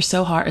sometimes we're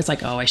so hard. It's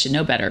like, oh, I should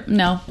know better.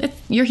 No,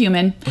 you're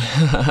human.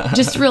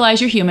 Just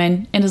realize you're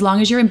human. And as long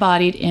as you're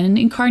embodied and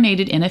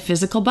incarnated in a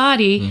physical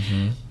body,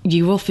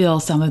 you will feel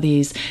some of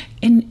these.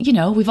 And,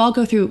 we've all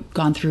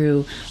gone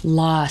through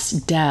loss,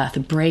 death,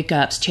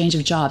 breakups, change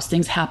of jobs,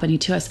 things happening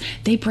to us.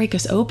 They break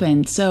us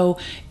open. So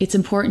it's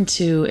important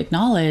to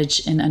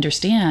acknowledge and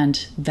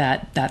understand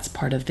that that's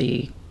part of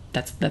the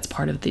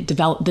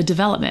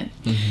development.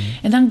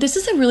 And then this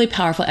is a really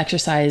powerful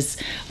exercise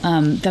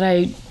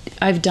that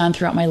I've done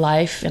throughout my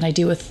life, and I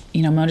do with,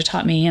 Mona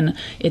taught me, and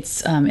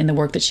it's in the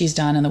work that she's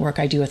done and the work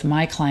I do with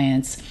my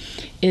clients,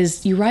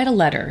 is you write a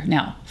letter.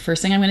 Now,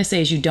 first thing I'm going to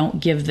say is you don't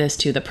give this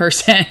to the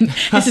person.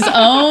 This is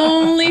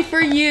only for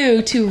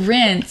you to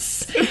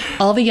rinse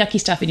all the yucky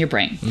stuff in your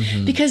brain.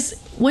 Because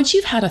once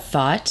you've had a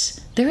thought,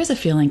 there is a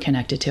feeling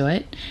connected to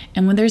it.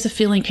 And when there's a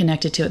feeling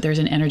connected to it, there's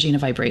an energy and a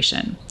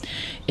vibration.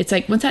 It's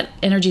like once that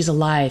energy is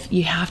alive,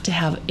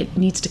 it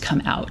needs to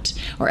come out,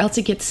 or else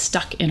it gets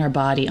stuck in our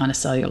body on a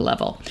cellular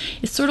level.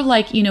 It's sort of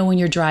like, when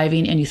you're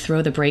driving and you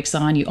throw the brakes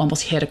on, you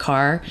almost hit a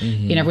car,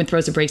 and everyone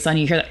throws the brakes on,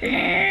 you hear that,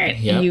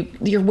 and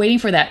you're waiting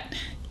for that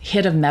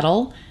hit of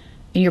metal,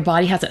 and your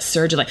body has that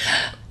surge of like,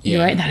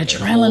 right? And that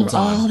adrenaline,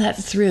 all that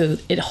through,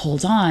 it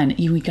holds on.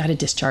 We got to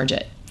discharge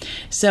it.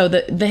 So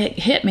the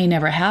hit may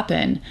never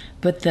happen,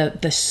 but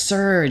the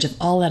surge of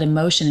all that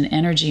emotion and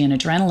energy and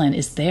adrenaline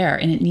is there,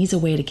 and it needs a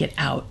way to get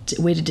out,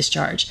 a way to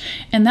discharge.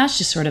 And that's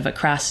just sort of a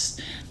crass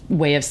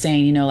way of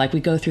saying, like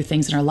we go through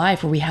things in our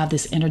life where we have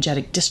this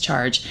energetic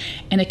discharge,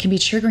 and it can be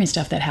triggering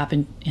stuff that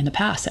happened in the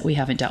past that we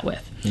haven't dealt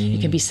with.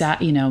 It can be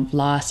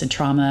loss and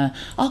trauma,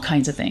 all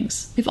kinds of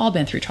things. We've all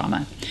been through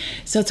trauma.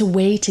 So it's a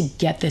way to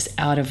get this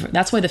out of,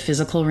 that's why the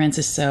physical rinse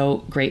is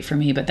so great for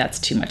me, but that's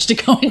too much to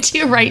go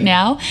into right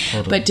now.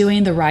 Totally. But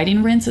doing the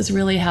writing rinse is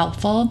really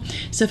helpful.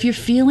 So if you're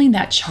feeling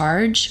that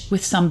charge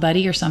with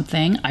somebody or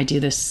something, I do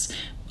it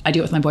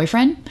with my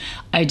boyfriend.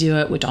 I do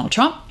it with Donald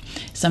Trump.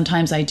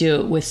 Sometimes I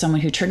do it with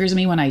someone who triggers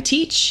me when I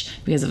teach,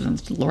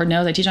 because Lord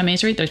knows I teach on Main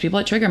Street. There's people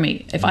that trigger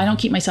me. If I don't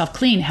keep myself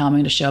clean, how am I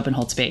going to show up and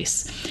hold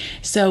space?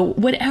 So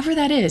whatever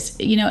that is,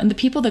 and the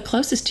people that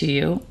closest to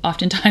you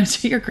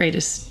oftentimes are your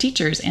greatest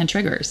teachers and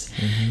triggers.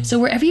 So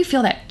wherever you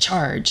feel that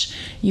charge,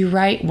 you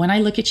write, when I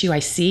look at you, I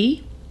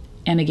see.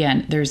 And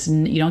again,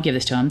 you don't give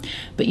this to them,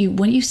 but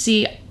when you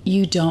see,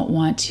 you don't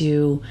want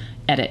to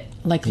edit.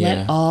 Like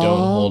let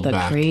all the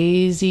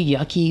crazy,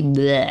 yucky,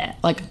 bleh,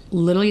 like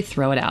literally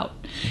throw it out.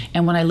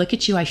 And when I look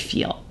at you, I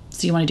feel.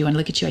 So you want to do, when I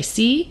look at you, I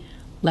see,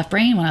 left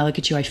brain. When I look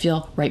at you, I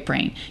feel, right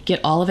brain.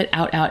 Get all of it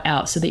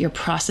out, so that you're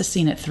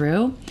processing it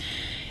through.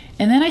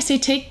 And then I say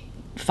take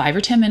 5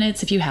 or 10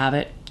 minutes if you have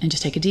it, and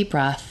just take a deep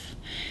breath,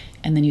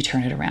 and then you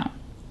turn it around.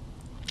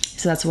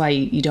 So that's why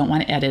you don't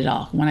want to edit at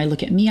all. When I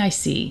look at me, I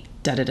see,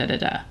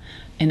 da-da-da-da-da.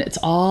 And it's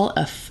all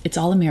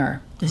a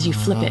mirror. As you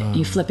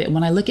flip it,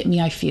 When I look at me,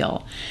 I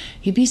feel.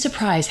 You'd be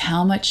surprised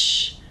how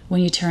much,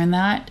 when you turn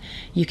that,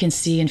 you can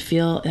see and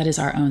feel that is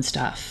our own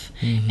stuff.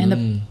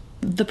 And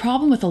the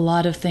problem with a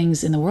lot of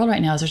things in the world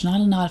right now is there's not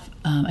enough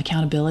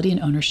accountability and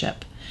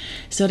ownership.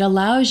 So it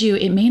allows you,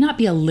 it may not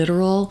be a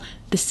literal,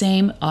 the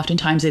same,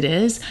 oftentimes it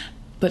is,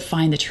 but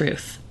find the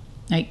truth.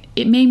 Like,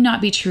 it may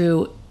not be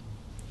true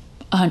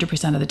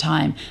 100% of the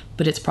time,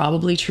 but it's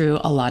probably true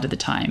a lot of the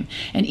time.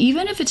 And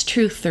even if it's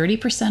true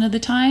 30% of the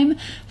time,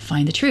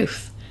 find the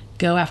truth.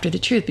 Go after the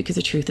truth, because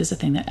the truth is the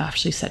thing that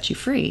actually sets you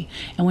free.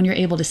 And when you're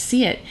able to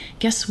see it,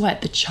 guess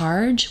what? The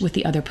charge with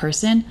the other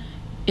person,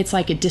 it's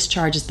like it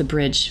discharges the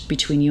bridge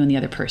between you and the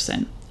other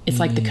person. It's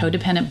like the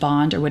codependent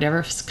bond or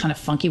whatever kind of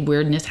funky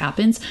weirdness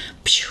happens,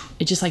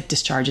 it just like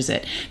discharges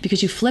it,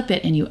 because you flip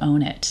it and you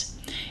own it.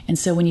 And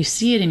so when you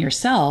see it in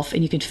yourself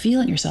and you can feel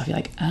it in yourself, you're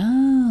like,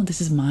 oh,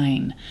 this is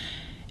mine.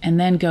 And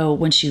then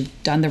once you've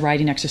done the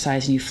writing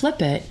exercise and you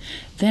flip it,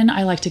 then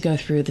I like to go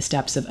through the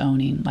steps of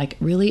owning, like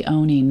really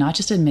owning, not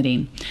just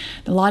admitting.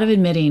 A lot of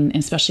admitting,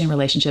 especially in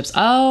relationships,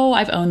 oh,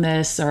 I've owned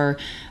this or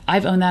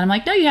I've owned that. I'm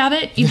like, no, you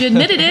haven't. You've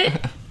admitted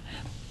it.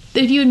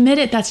 If you admit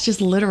it, that's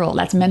just literal.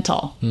 That's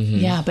mental.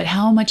 Yeah, but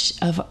how much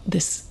of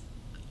this,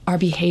 our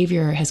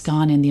behavior has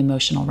gone in the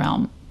emotional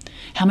realm?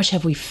 How much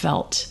have we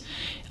felt?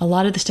 A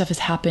lot of the stuff has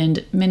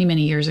happened many,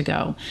 many years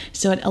ago.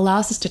 So it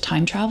allows us to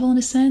time travel in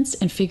a sense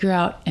and figure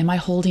out, am I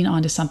holding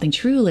on to something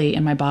truly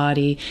in my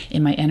body,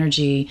 in my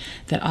energy,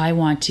 that I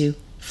want to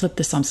flip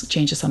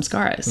change the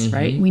samskaras,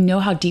 right? We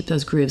know how deep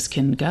those grooves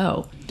can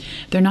go.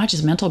 They're not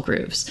just mental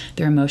grooves,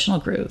 they're emotional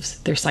grooves,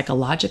 they're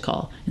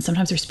psychological, and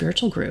sometimes they're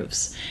spiritual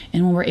grooves.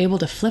 And when we're able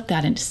to flip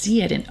that and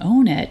see it and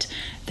own it,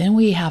 then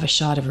we have a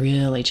shot of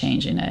really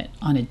changing it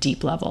on a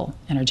deep level,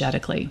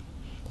 energetically.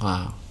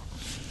 Wow.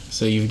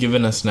 So you've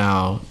given us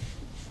now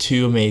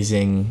 2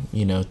 amazing,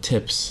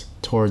 tips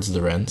towards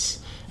the rinse.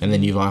 And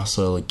then you've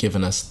also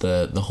given us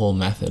the whole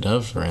method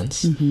of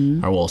rinse,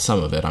 or well,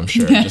 some of it, I'm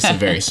sure, just a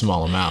very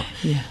small amount.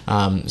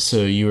 Yeah. So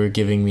you were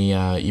giving me,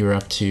 you were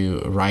up to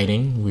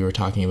writing. We were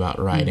talking about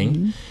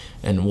writing.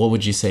 And what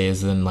would you say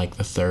is then like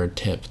the third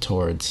tip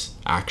towards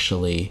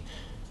actually,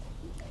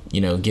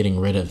 getting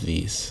rid of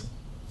these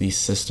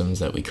systems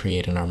that we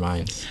create in our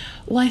minds?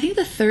 Well, I think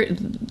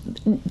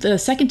the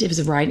second tip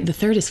is writing. The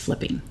third is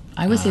flipping.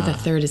 I would say the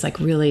third is like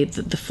really,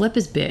 the flip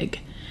is big.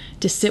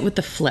 To sit with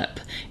the flip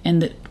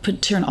and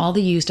turn all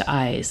the yous to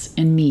I's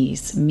and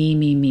me's,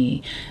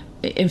 me,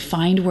 and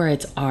find where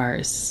it's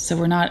ours. So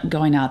we're not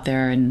going out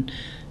there and,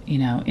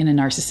 in a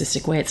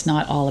narcissistic way. It's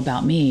not all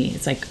about me.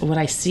 It's like what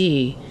I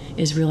see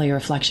is really a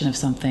reflection of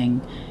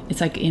something.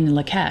 It's like in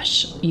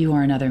Lakesh, you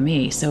are another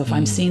me. So if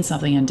I'm seeing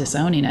something and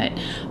disowning it,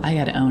 I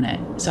got to own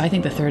it. So I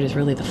think the third is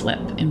really the flip,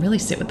 and really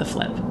sit with the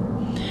flip.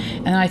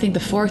 And then I think the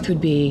fourth would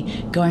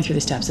be going through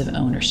the steps of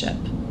ownership.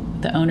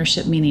 The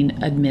ownership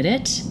meaning admit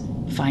it,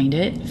 find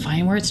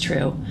where it's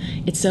true.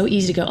 It's so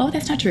easy to go, oh,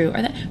 that's not true,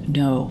 or that.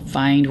 No,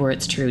 find where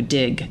it's true,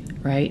 dig,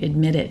 right?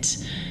 Admit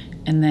it.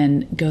 And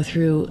then go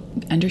through,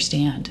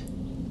 understand.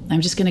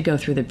 I'm just going to go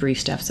through the brief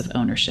steps of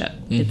ownership.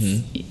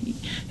 It's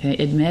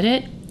admit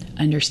it,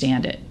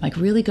 understand it. Like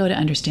really go to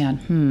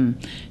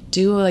understand,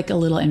 do like a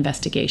little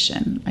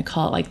investigation. I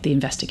call it like the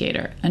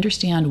investigator.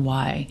 Understand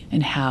why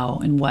and how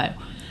and what,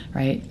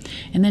 right?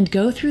 And then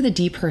go through the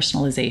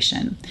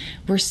depersonalization.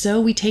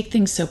 We take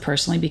things so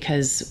personally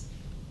because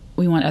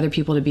we want other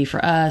people to be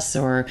for us,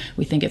 or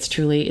we think it's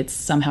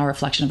somehow a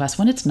reflection of us,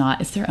 when it's not.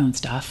 It's their own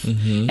stuff.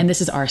 And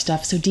this is our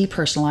stuff. So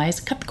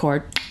depersonalize, cut the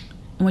cord.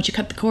 And once you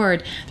cut the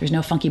cord, there's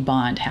no funky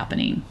bond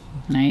happening,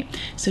 right?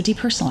 So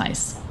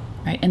depersonalize,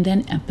 right? And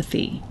then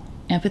empathy.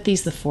 Empathy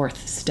is the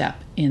fourth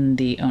step in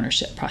the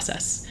ownership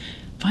process.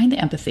 Find the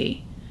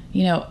empathy.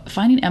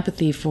 Finding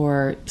empathy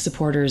for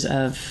supporters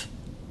of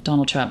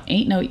Donald Trump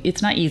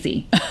it's not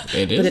easy.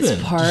 It isn't. But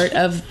it's part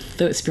of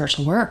the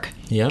spiritual work.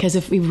 Yeah. Because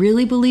if we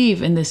really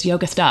believe in this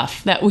yoga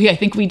stuff that I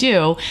think we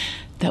do,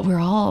 that we're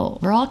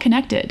all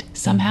connected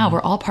somehow.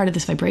 We're all part of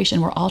this vibration.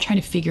 We're all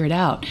trying to figure it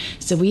out.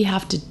 So we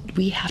have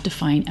to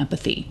find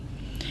empathy.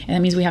 And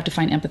that means we have to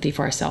find empathy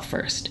for ourselves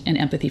first, and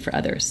empathy for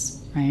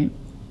others, right?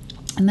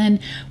 And then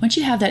once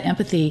you have that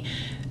empathy,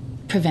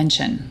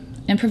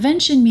 prevention. And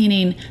prevention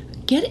meaning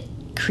get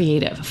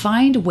creative.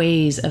 Find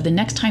ways of the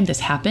next time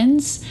this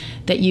happens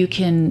that you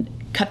can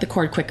cut the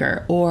cord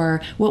quicker,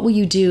 or what will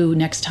you do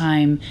next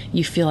time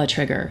you feel a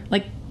trigger?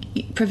 Like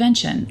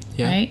prevention,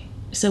 right?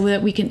 So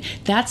that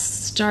that's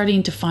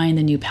starting to find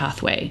the new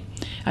pathway.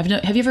 Have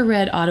you ever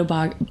read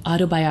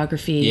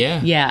autobiography?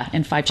 Yeah,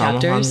 in 5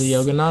 chapters.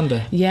 Paramahansa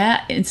Yogananda.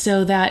 Yeah, and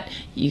so that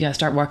you got to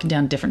start walking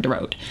down a different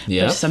road.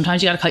 Yeah.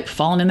 Sometimes you got to keep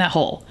falling in that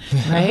hole,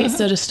 right?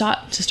 So to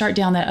start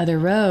down that other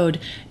road,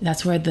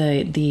 that's where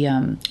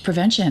the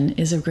prevention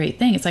is a great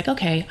thing. It's like,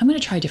 okay, I'm going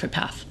to try a different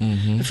path.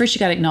 But first you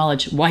got to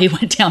acknowledge why you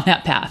went down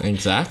that path.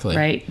 Exactly.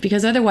 Right?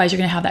 Because otherwise you're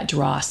going to have that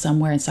draw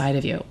somewhere inside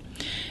of you.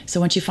 So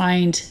once you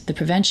find the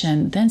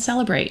prevention, then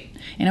celebrate.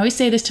 And I always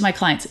say this to my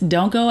clients: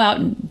 don't go out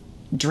and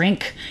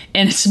drink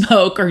and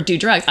smoke or do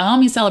drugs. I don't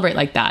mean celebrate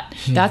like that.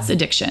 That's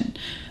addiction.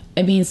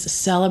 It means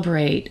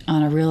celebrate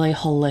on a really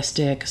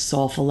holistic,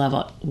 soulful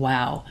level.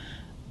 Wow.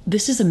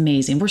 This is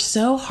amazing. We're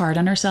so hard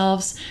on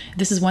ourselves.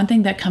 This is one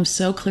thing that comes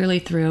so clearly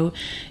through,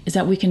 is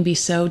that we can be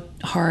so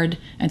hard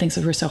and think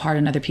that we're so hard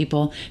on other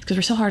people because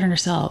we're so hard on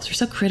ourselves. We're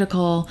so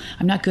critical.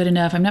 I'm not good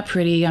enough. I'm not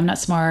pretty. I'm not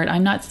smart.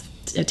 I'm not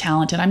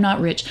talented. I'm not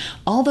rich.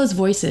 All those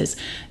voices.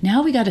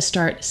 Now we got to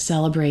start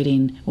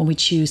celebrating when we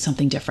choose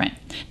something different,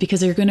 because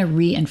they're going to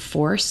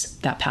reinforce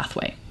that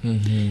pathway.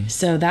 Mm-hmm.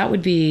 So that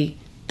would be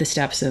the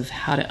steps of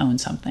how to own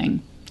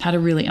something, how to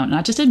really own it,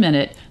 not just admit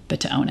it, but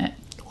to own it.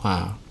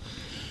 Wow.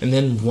 And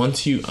then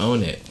once you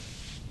own it,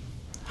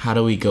 how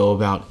do we go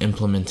about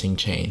implementing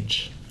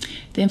change?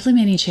 The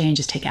implementing change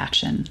is take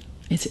action.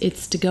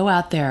 It's to go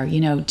out there,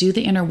 do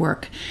the inner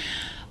work.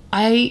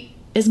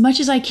 As much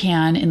as I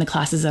can in the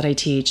classes that I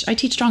teach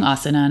strong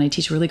asana and I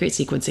teach really great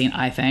sequencing,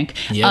 I think.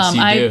 Yes,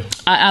 you do.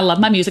 I love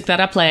my music that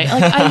I play.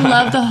 I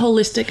love the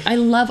holistic. I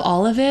love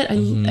all of it.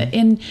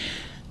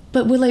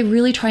 But what I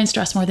really try and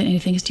stress more than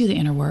anything is do the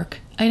inner work.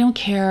 I don't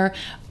care.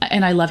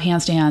 And I love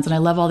handstands and I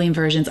love all the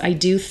inversions. I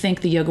do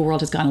think the yoga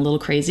world has gotten a little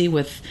crazy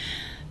with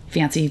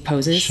fancy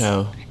poses.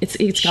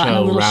 It's gotten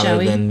a little rather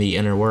showy. Than the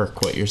inner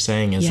work. What you're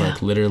saying is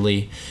like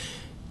literally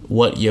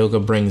what yoga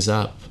brings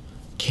up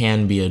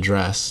can be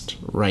addressed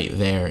right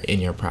there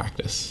in your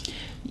practice.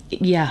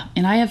 Yeah.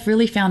 And I have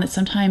really found that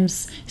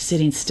sometimes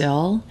sitting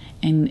still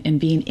and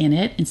being in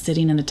it and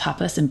sitting in the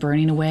tapas and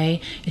burning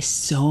away is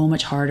so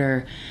much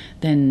harder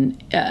than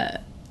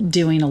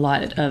doing a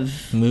lot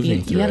of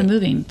moving through the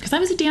moving. Because I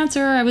was a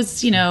dancer, I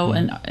was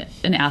an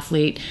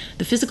athlete.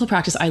 The physical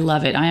practice, I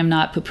love it. I am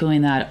not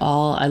poo-pooing that at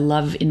all. I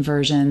love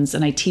inversions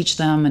and I teach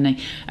them, and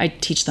I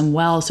teach them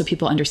well so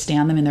people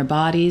understand them in their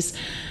bodies.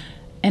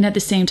 And at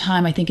the same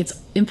time, I think it's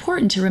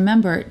important to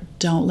remember,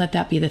 don't let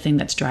that be the thing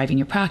that's driving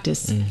your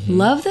practice. Mm-hmm.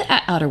 Love the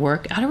outer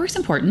work. Outer work's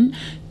important,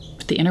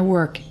 but the inner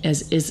work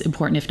is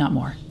important, if not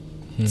more.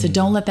 So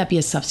don't let that be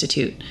a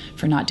substitute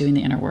for not doing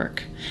the inner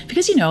work.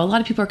 Because, a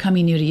lot of people are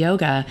coming new to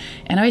yoga,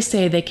 and I always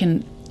say they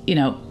can,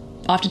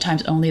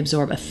 oftentimes only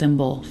absorb a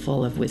thimble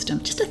full of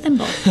wisdom. Just a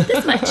thimble,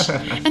 this much.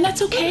 And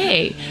that's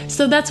okay.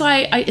 So that's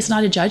why it's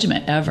not a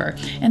judgment ever.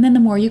 And then the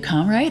more you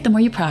come, right, the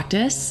more you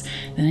practice,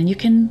 then you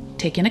can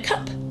take in a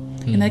cup.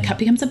 And the cup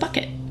becomes a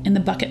bucket. And the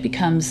bucket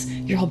becomes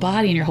your whole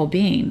body and your whole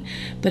being.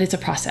 But it's a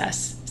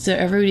process. So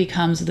everybody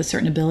comes with a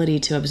certain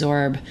ability to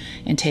absorb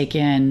and take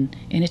in,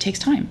 and it takes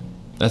time.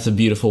 That's a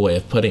beautiful way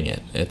of putting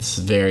it. It's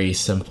very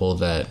simple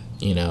that,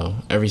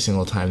 every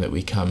single time that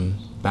we come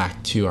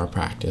back to our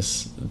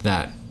practice,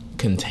 that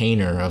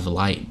container of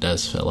light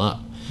does fill up.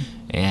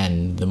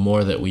 And the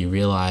more that we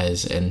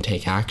realize and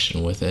take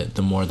action with it,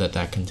 the more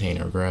that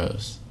container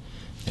grows.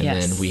 And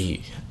then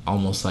we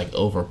almost like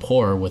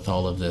overpour with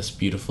all of this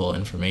beautiful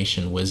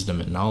information,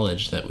 wisdom, and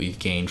knowledge that we've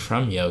gained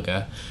from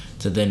yoga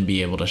to then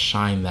be able to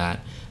shine that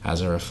as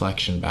a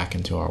reflection back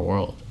into our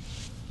world.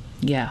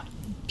 Yeah.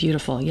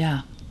 Beautiful.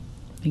 Yeah.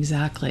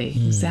 Exactly.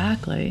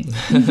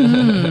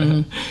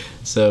 Mm-hmm.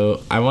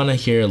 So I want to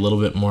hear a little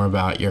bit more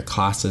about your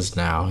classes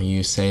now.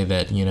 You say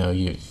that,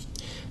 you've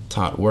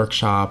taught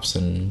workshops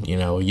and,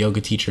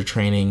 yoga teacher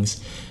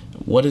trainings.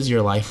 What does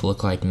your life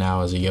look like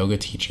now as a yoga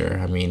teacher?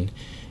 I mean,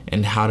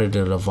 and how did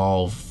it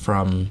evolve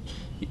from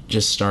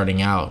just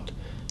starting out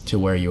to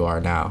where you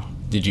are now?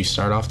 Did you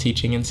start off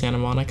teaching in Santa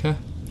Monica?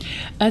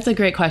 That's a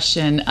great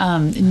question.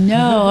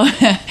 No,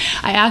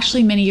 I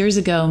actually many years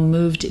ago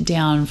moved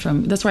down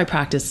that's where I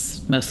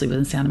practice mostly,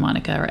 within Santa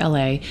Monica or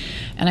LA.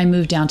 And I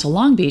moved down to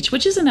Long Beach,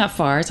 which isn't that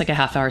far. It's like a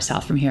half hour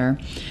south from here.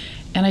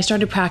 And I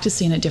started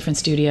practicing at different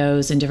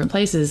studios in different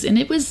places. And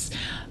it was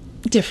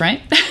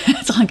different.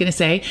 That's all I'm going to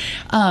say.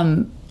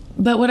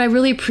 But what I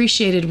really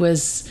appreciated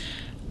was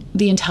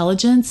the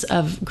intelligence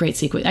of great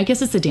sequence. I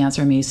guess it's the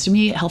dancer in me. So to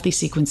me, healthy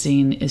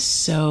sequencing is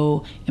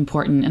so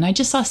important. And I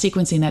just saw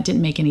sequencing that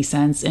didn't make any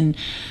sense and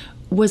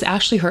was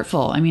actually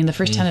hurtful. I mean, the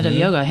first tenet of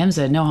yoga,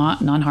 ahimsa,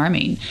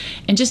 non-harming.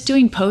 And just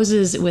doing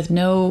poses with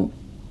no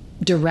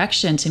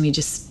direction to me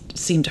just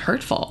seemed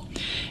hurtful.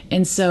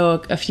 And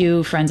so a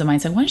few friends of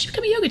mine said, why don't you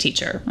become a yoga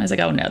teacher? I was like,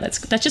 oh no, that's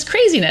just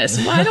craziness.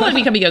 Well, I don't want to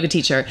become a yoga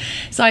teacher.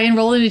 So I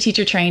enrolled in a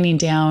teacher training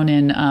down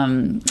in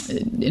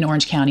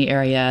Orange County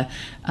area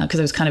because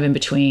I was kind of in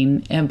between,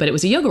 but it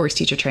was a YogaWorks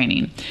teacher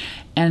training.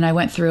 And I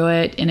went through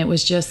it, and it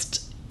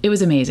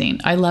was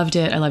amazing. I loved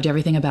it. I loved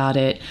everything about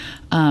it.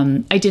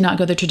 I did not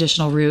go the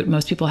traditional route.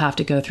 Most people have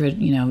to go through,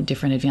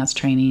 different advanced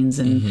trainings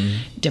and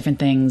different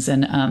things.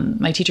 And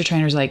my teacher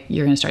trainer's like,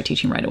 you're going to start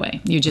teaching right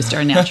away. You just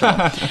are natural.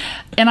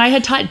 And I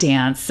had taught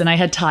dance and I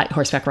had taught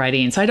horseback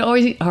riding. So I'd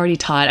already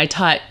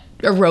taught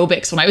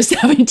aerobics when I was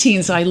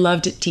 17. So I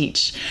loved to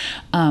teach.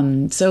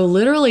 So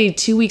literally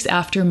 2 weeks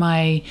after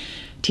my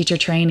teacher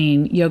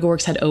training,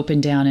 YogaWorks had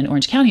opened down in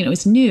Orange County, and it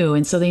was new.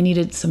 And so they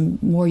needed some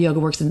more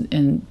YogaWorks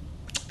and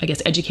I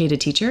guess,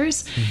 educated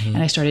teachers. And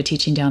I started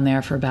teaching down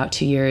there for about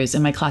 2 years,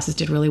 and my classes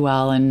did really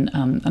well, and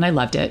I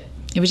loved it.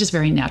 It was just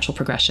very natural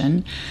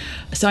progression.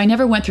 So I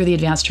never went through the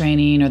advanced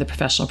training or the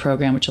professional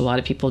program, which a lot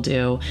of people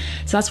do.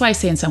 So that's why I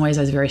say in some ways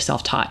I was very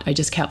self-taught. I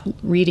just kept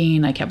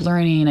reading, I kept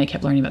learning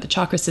about the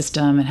chakra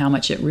system and how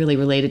much it really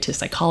related to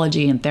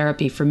psychology and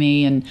therapy for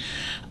me.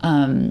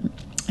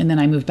 And then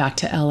I moved back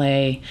to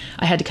LA.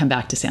 I had to come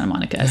back to Santa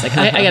Monica. I was like,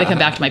 I got to come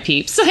back to my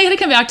peeps. So I had to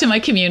come back to my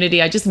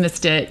community. I just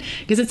missed it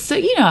because it's so,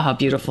 you know how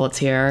beautiful it's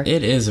here.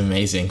 It is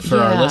amazing. For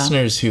our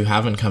listeners who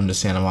haven't come to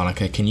Santa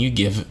Monica, can you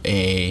give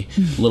a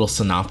little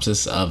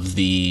synopsis of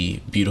the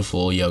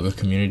beautiful yoga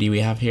community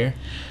we have here?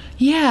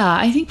 Yeah,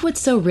 I think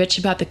what's so rich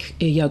about the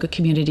yoga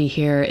community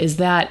here is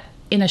that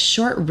in a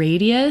short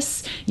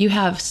radius, you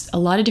have a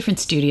lot of different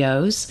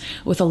studios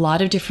with a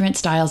lot of different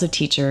styles of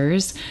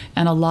teachers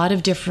and a lot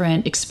of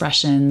different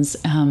expressions.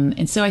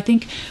 And so I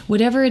think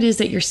whatever it is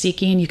that you're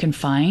seeking, you can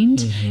find.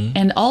 Mm-hmm.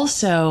 And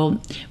also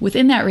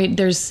within that rate,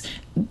 there's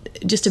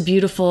just a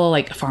beautiful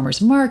like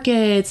farmers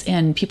markets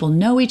and people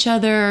know each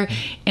other.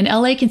 And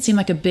LA can seem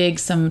like a big,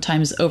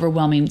 sometimes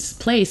overwhelming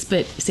place,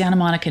 but Santa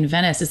Monica and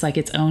Venice is like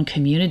its own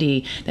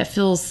community that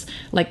feels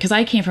like, because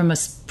I came from a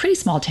pretty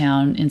small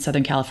town in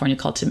Southern California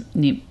called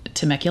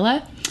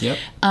Temecula. Yep.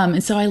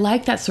 And so I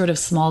like that sort of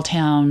small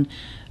town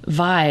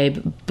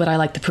vibe, but I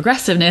like the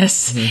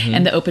progressiveness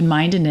and the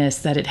open-mindedness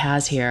that it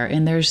has here.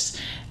 And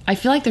I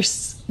feel like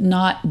there's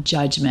not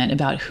judgment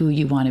about who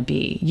you want to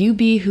be. You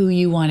be who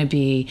you want to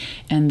be,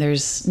 and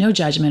there's no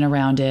judgment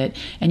around it.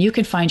 And you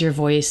can find your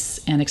voice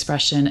and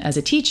expression as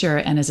a teacher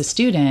and as a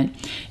student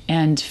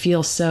and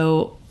feel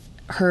so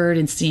heard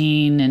and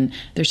seen. And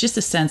there's just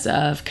a sense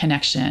of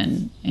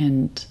connection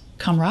and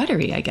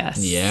camaraderie, I guess.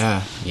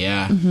 Yeah.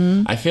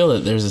 Mm-hmm. I feel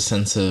that there's a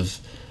sense of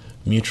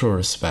mutual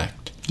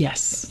respect.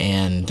 Yes.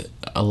 And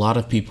a lot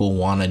of people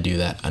want to do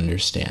that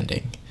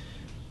understanding.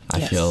 I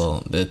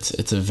feel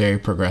it's a very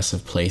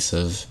progressive place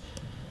of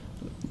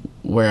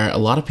where a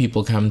lot of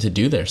people come to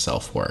do their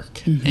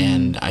self-work. Mm-hmm.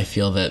 And I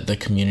feel that the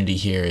community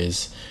here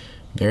is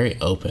very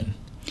open.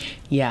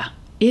 Yeah,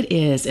 it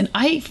is. And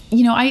I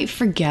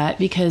forget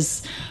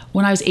because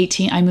when I was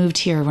 18, I moved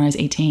here when I was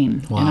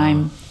 18. Wow. And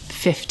I'm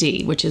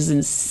 50, which is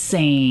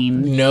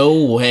insane.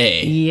 No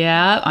way.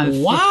 Yeah, I'm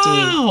 50.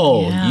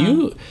 Wow.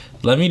 Yeah.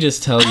 Let me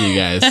just tell you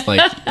guys,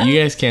 like,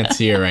 you guys can't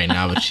see her right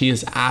now, but she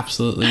is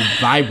absolutely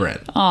vibrant.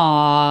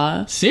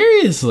 Aw.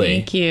 Seriously.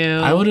 Thank you.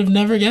 I would have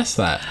never guessed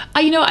that.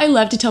 I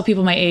love to tell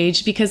people my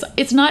age because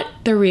it's not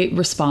the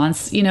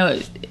response,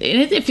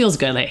 it feels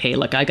good. Like, hey,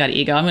 look, I got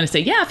ego. I'm going to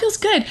say, yeah, it feels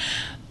good.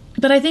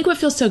 But I think what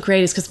feels so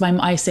great is because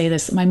I say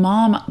this, my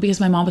mom, because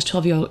my mom was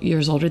 12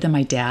 years older than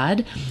my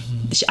dad,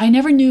 I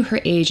never knew her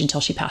age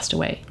until she passed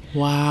away.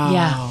 Wow.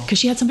 Yeah, because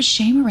she had so much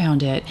shame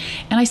around it.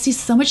 And I see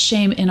so much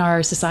shame in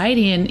our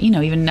society and,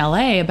 even in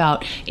LA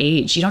about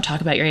age. You don't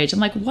talk about your age. I'm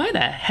like, why the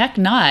heck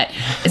not?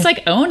 It's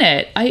like, own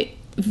it. I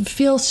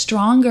feel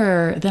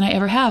stronger than I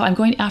ever have.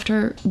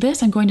 After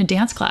this, I'm going to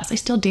dance class. I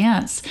still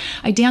dance.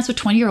 I dance with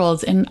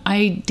 20-year-olds and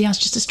I dance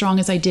just as strong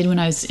as I did when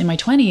I was in my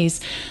 20s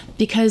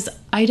because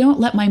I don't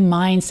let my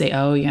mind say,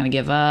 oh, you're going to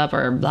give up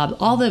or blah, blah,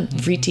 all the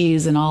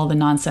vritis and all the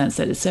nonsense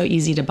that is so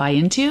easy to buy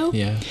into.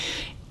 Yeah.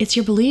 It's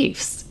your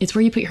beliefs. It's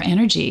where you put your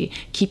energy.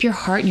 Keep your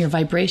heart and your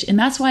vibration. And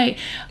that's why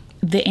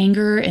the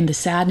anger and the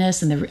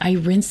sadness and I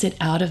rinse it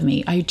out of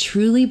me. I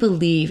truly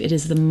believe it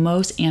is the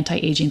most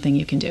anti-aging thing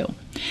you can do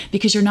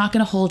because you're not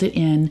going to hold it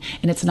in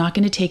and it's not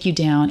going to take you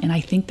down. And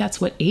I think that's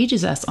what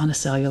ages us on a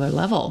cellular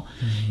level,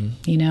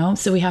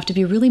 So we have to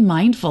be really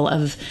mindful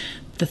of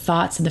the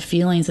thoughts and the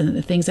feelings and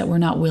the things that we're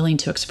not willing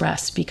to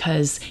express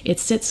because it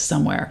sits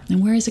somewhere.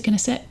 And where is it going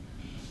to sit?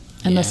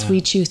 Unless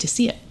we choose to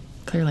see it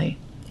clearly.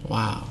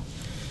 Wow.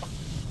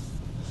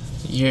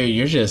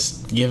 You're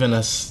just giving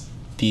us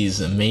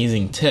these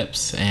amazing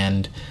tips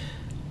and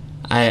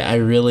I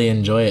really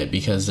enjoy it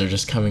because they're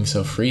just coming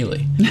so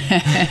freely.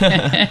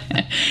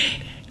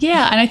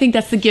 Yeah, and I think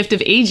that's the gift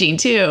of aging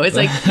too. It's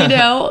like,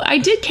 I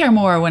did care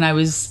more when I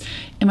was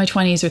in my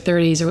 20s or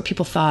 30s or what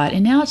people thought.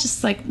 And now it's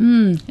just like,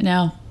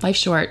 life's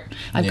short.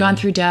 I've gone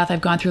through death. I've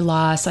gone through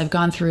loss. I've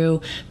gone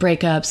through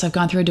breakups. I've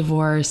gone through a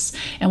divorce.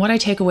 And what I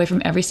take away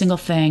from every single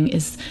thing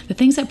is the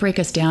things that break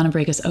us down and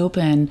break us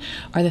open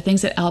are the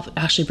things that help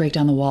actually break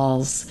down the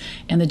walls.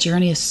 And the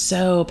journey is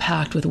so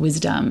packed with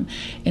wisdom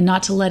and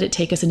not to let it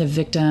take us into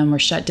victim or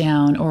shut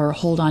down or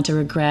hold on to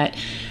regret.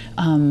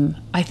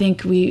 I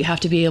think we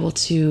have to be able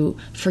to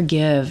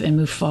forgive and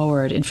move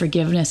forward. And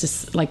forgiveness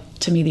is, like,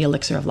 to me, the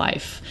elixir of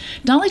life.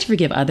 Not only to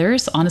forgive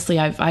others, honestly,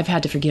 I've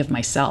had to forgive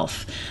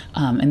myself.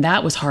 And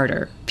that was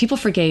harder. People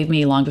forgave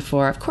me long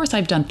before. Of course,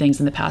 I've done things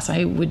in the past.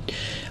 I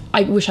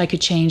wish I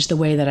could change the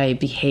way that I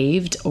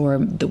behaved or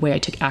the way I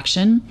took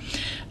action.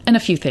 And a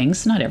few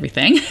things, not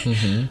everything.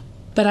 Mm-hmm.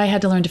 But I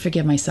had to learn to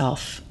forgive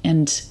myself.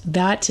 And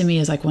that to me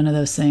is like one of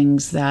those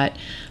things that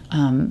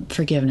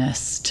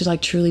forgiveness, to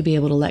like truly be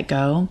able to let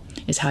go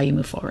is how you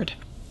move forward.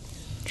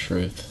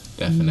 Truth,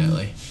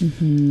 definitely.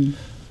 Mm-hmm.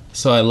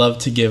 So I love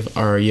to give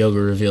our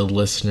Yoga Revealed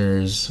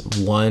listeners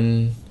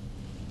one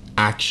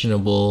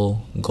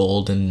actionable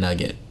golden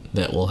nugget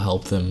that will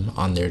help them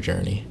on their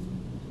journey.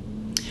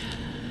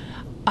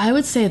 I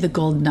would say the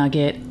gold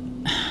nugget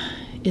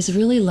is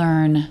really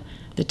learn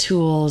the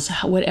tools,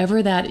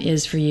 whatever that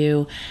is for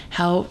you,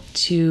 how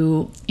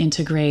to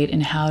integrate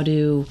and how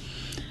to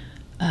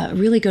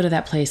really go to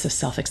that place of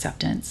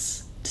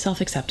self-acceptance,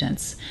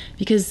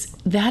 because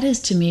that is,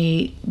 to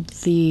me,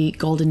 the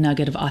golden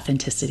nugget of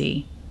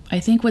authenticity. I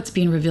think what's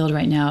being revealed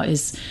right now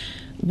is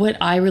what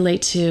I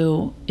relate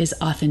to is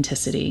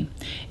authenticity.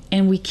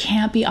 And we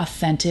can't be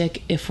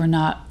authentic if we're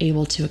not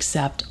able to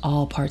accept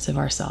all parts of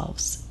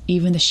ourselves,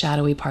 even the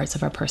shadowy parts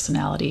of our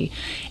personality.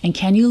 And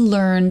can you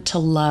learn to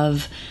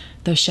love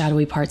those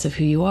shadowy parts of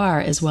who you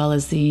are, as well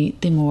as the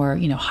more,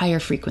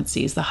 higher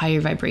frequencies, the higher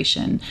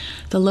vibration?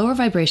 The lower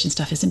vibration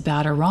stuff isn't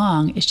bad or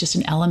wrong. It's just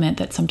an element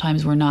that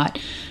sometimes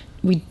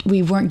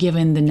we weren't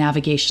given the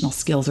navigational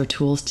skills or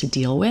tools to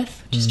deal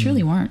with. Just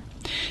truly weren't.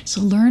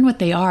 So learn what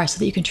they are so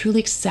that you can truly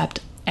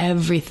accept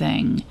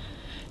everything,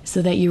 so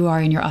that you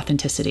are in your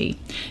authenticity.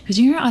 Because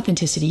in your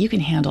authenticity, you can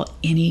handle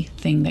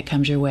anything that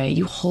comes your way.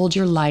 You hold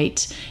your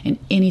light in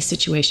any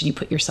situation you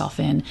put yourself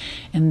in.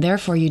 And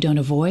therefore, you don't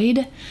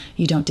avoid,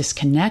 you don't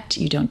disconnect,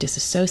 you don't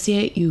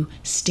disassociate, you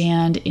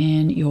stand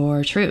in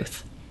your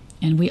truth.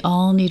 And we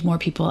all need more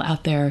people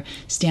out there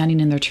standing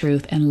in their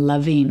truth and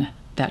loving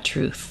that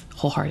truth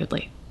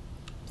wholeheartedly.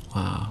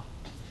 Wow.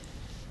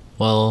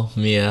 Well,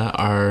 Mia,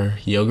 our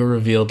Yoga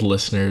Revealed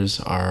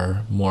listeners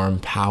are more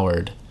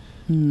empowered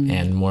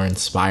and more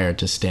inspired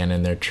to stand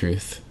in their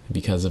truth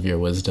because of your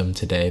wisdom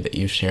today that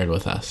you shared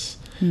with us.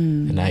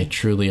 And I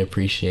truly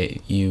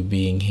appreciate you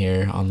being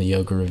here on the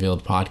Yoga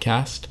Revealed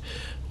podcast.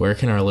 Where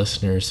can our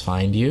listeners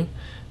find you,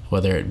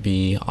 whether it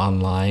be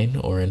online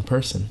or in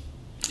person?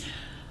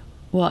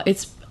 Well,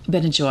 it's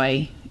been a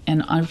joy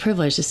and a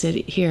privilege to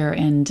sit here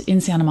and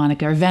in Santa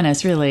Monica, or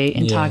Venice really,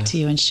 and talk to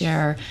you and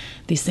share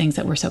these things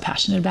that we're so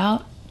passionate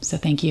about. So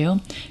thank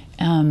you.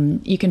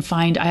 You can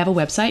find, I have a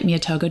website,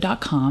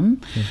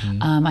 miatogo.com.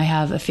 I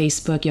have a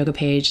Facebook yoga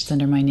page. It's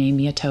under my name,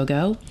 Mia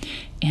Togo.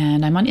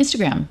 And I'm on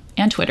Instagram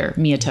and Twitter,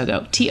 Mia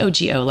Togo,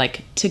 Togo,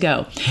 like to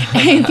go.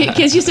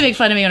 Kids used to make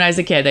fun of me when I was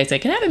a kid. They'd say,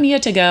 can I have a Mia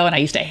to go? And I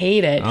used to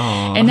hate it.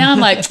 Aww. And now I'm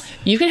like,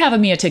 you can have a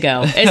Mia to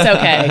go. It's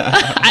okay.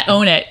 I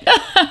own it.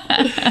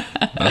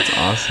 That's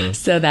awesome.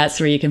 So that's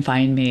where you can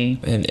find me.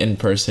 And in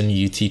person,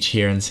 you teach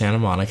here in Santa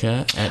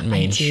Monica at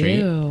Main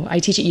Street. I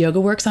teach at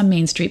Yoga Works on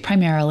Main Street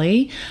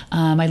primarily.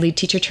 I lead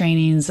teacher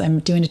trainings.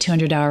 I'm doing a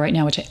 200-hour right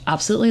now, which I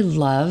absolutely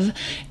love.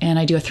 And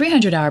I do a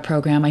 300-hour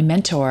program. I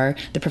mentor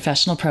the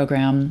professional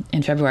program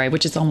in February,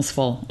 which is almost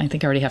full. I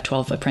think I already have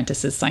 12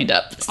 apprentices signed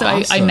up. So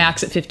awesome. I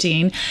max at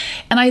 15.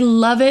 And I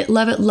love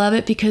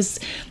it because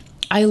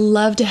I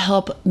love to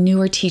help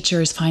newer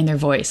teachers find their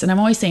voice. And I'm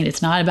always saying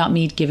it's not about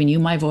me giving you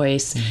my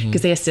voice,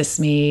 because they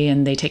assist me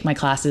and they take my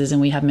classes and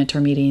we have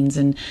mentor meetings.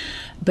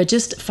 But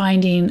just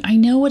finding, I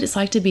know what it's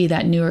like to be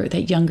that newer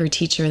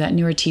teacher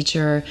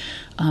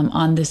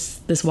on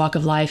this walk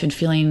of life and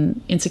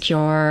feeling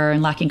insecure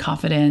and lacking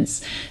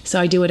confidence. So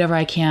I do whatever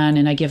I can,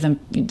 and I give them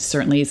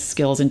certainly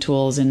skills and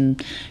tools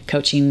and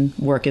coaching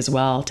work as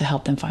well to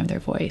help them find their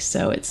voice.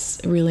 So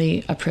it's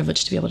really a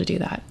privilege to be able to do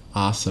that.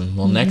 Awesome.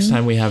 Well, next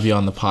time we have you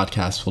on the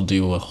podcast, we'll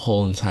do a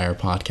whole entire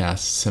podcast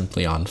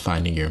simply on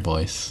finding your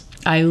voice.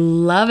 I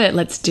love it.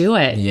 Let's do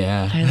it.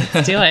 Yeah.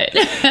 Let's do it.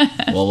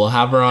 Well, we'll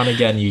have her on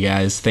again, you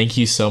guys. Thank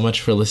you so much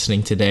for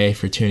listening today,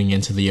 for tuning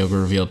into the Yoga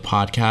Revealed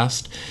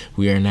podcast.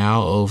 We are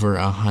now over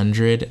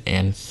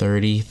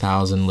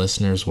 130,000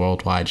 listeners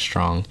worldwide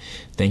strong.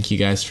 Thank you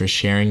guys for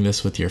sharing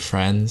this with your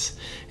friends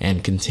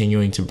and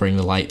continuing to bring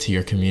the light to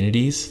your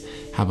communities.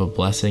 Have a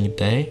blessed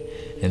day.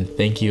 And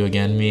thank you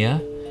again,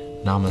 Mia.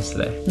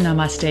 Namaste.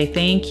 Namaste.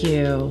 Thank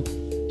you.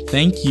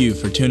 Thank you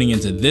for tuning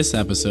into this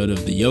episode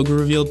of the Yoga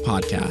Revealed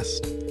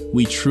podcast.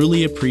 We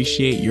truly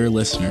appreciate your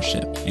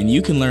listenership, and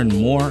you can learn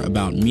more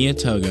about Mia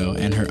Togo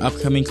and her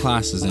upcoming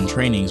classes and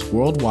trainings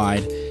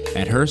worldwide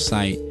at her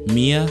site,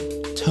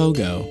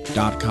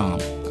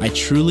 miatogo.com. I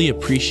truly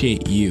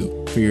appreciate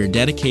you for your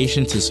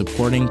dedication to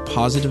supporting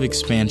positive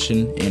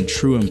expansion and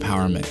true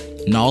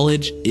empowerment.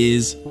 Knowledge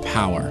is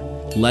power.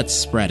 Let's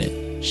spread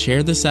it.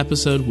 Share this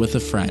episode with a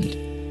friend.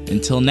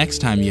 Until next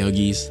time,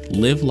 yogis,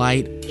 live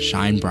light,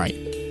 shine bright.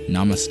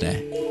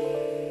 Namaste.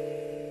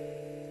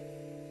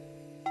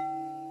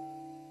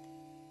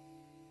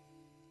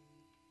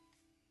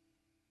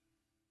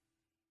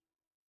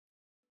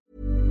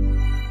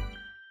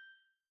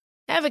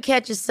 Ever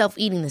catch yourself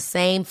eating the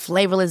same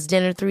flavorless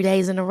dinner 3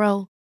 days in a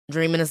row?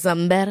 Dreaming of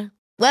something better?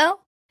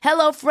 Well,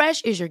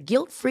 HelloFresh is your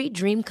guilt-free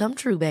dream come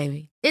true,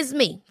 baby. It's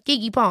me,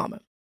 Keke Palmer.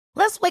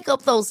 Let's wake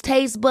up those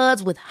taste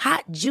buds with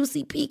hot,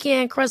 juicy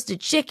pecan-crusted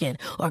chicken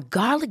or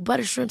garlic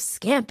butter shrimp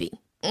scampi.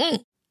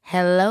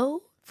 Hello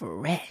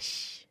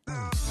Fresh.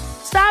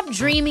 Stop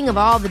dreaming of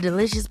all the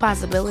delicious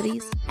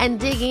possibilities and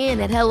dig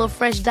in at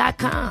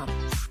HelloFresh.com.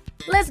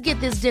 Let's get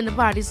this dinner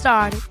party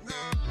started.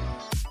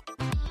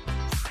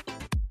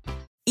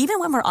 Even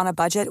when we're on a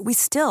budget, we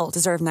still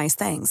deserve nice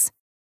things.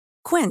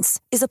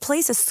 Quince is a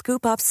place to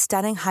scoop up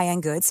stunning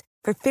high-end goods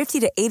for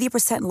 50 to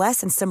 80% less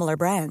than similar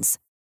brands.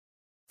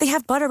 They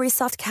have buttery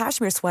soft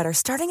cashmere sweaters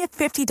starting at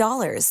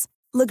 $50,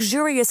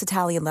 luxurious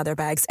Italian leather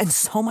bags, and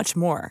so much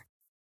more.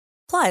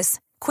 Plus,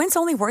 Quince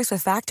only works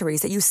with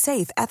factories that use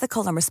safe,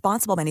 ethical, and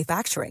responsible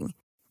manufacturing.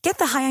 Get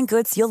the high-end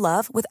goods you'll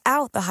love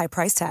without the high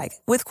price tag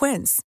with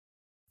Quince.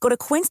 Go to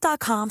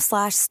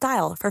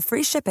quince.com/style for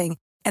free shipping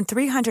and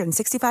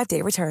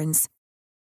 365-day returns.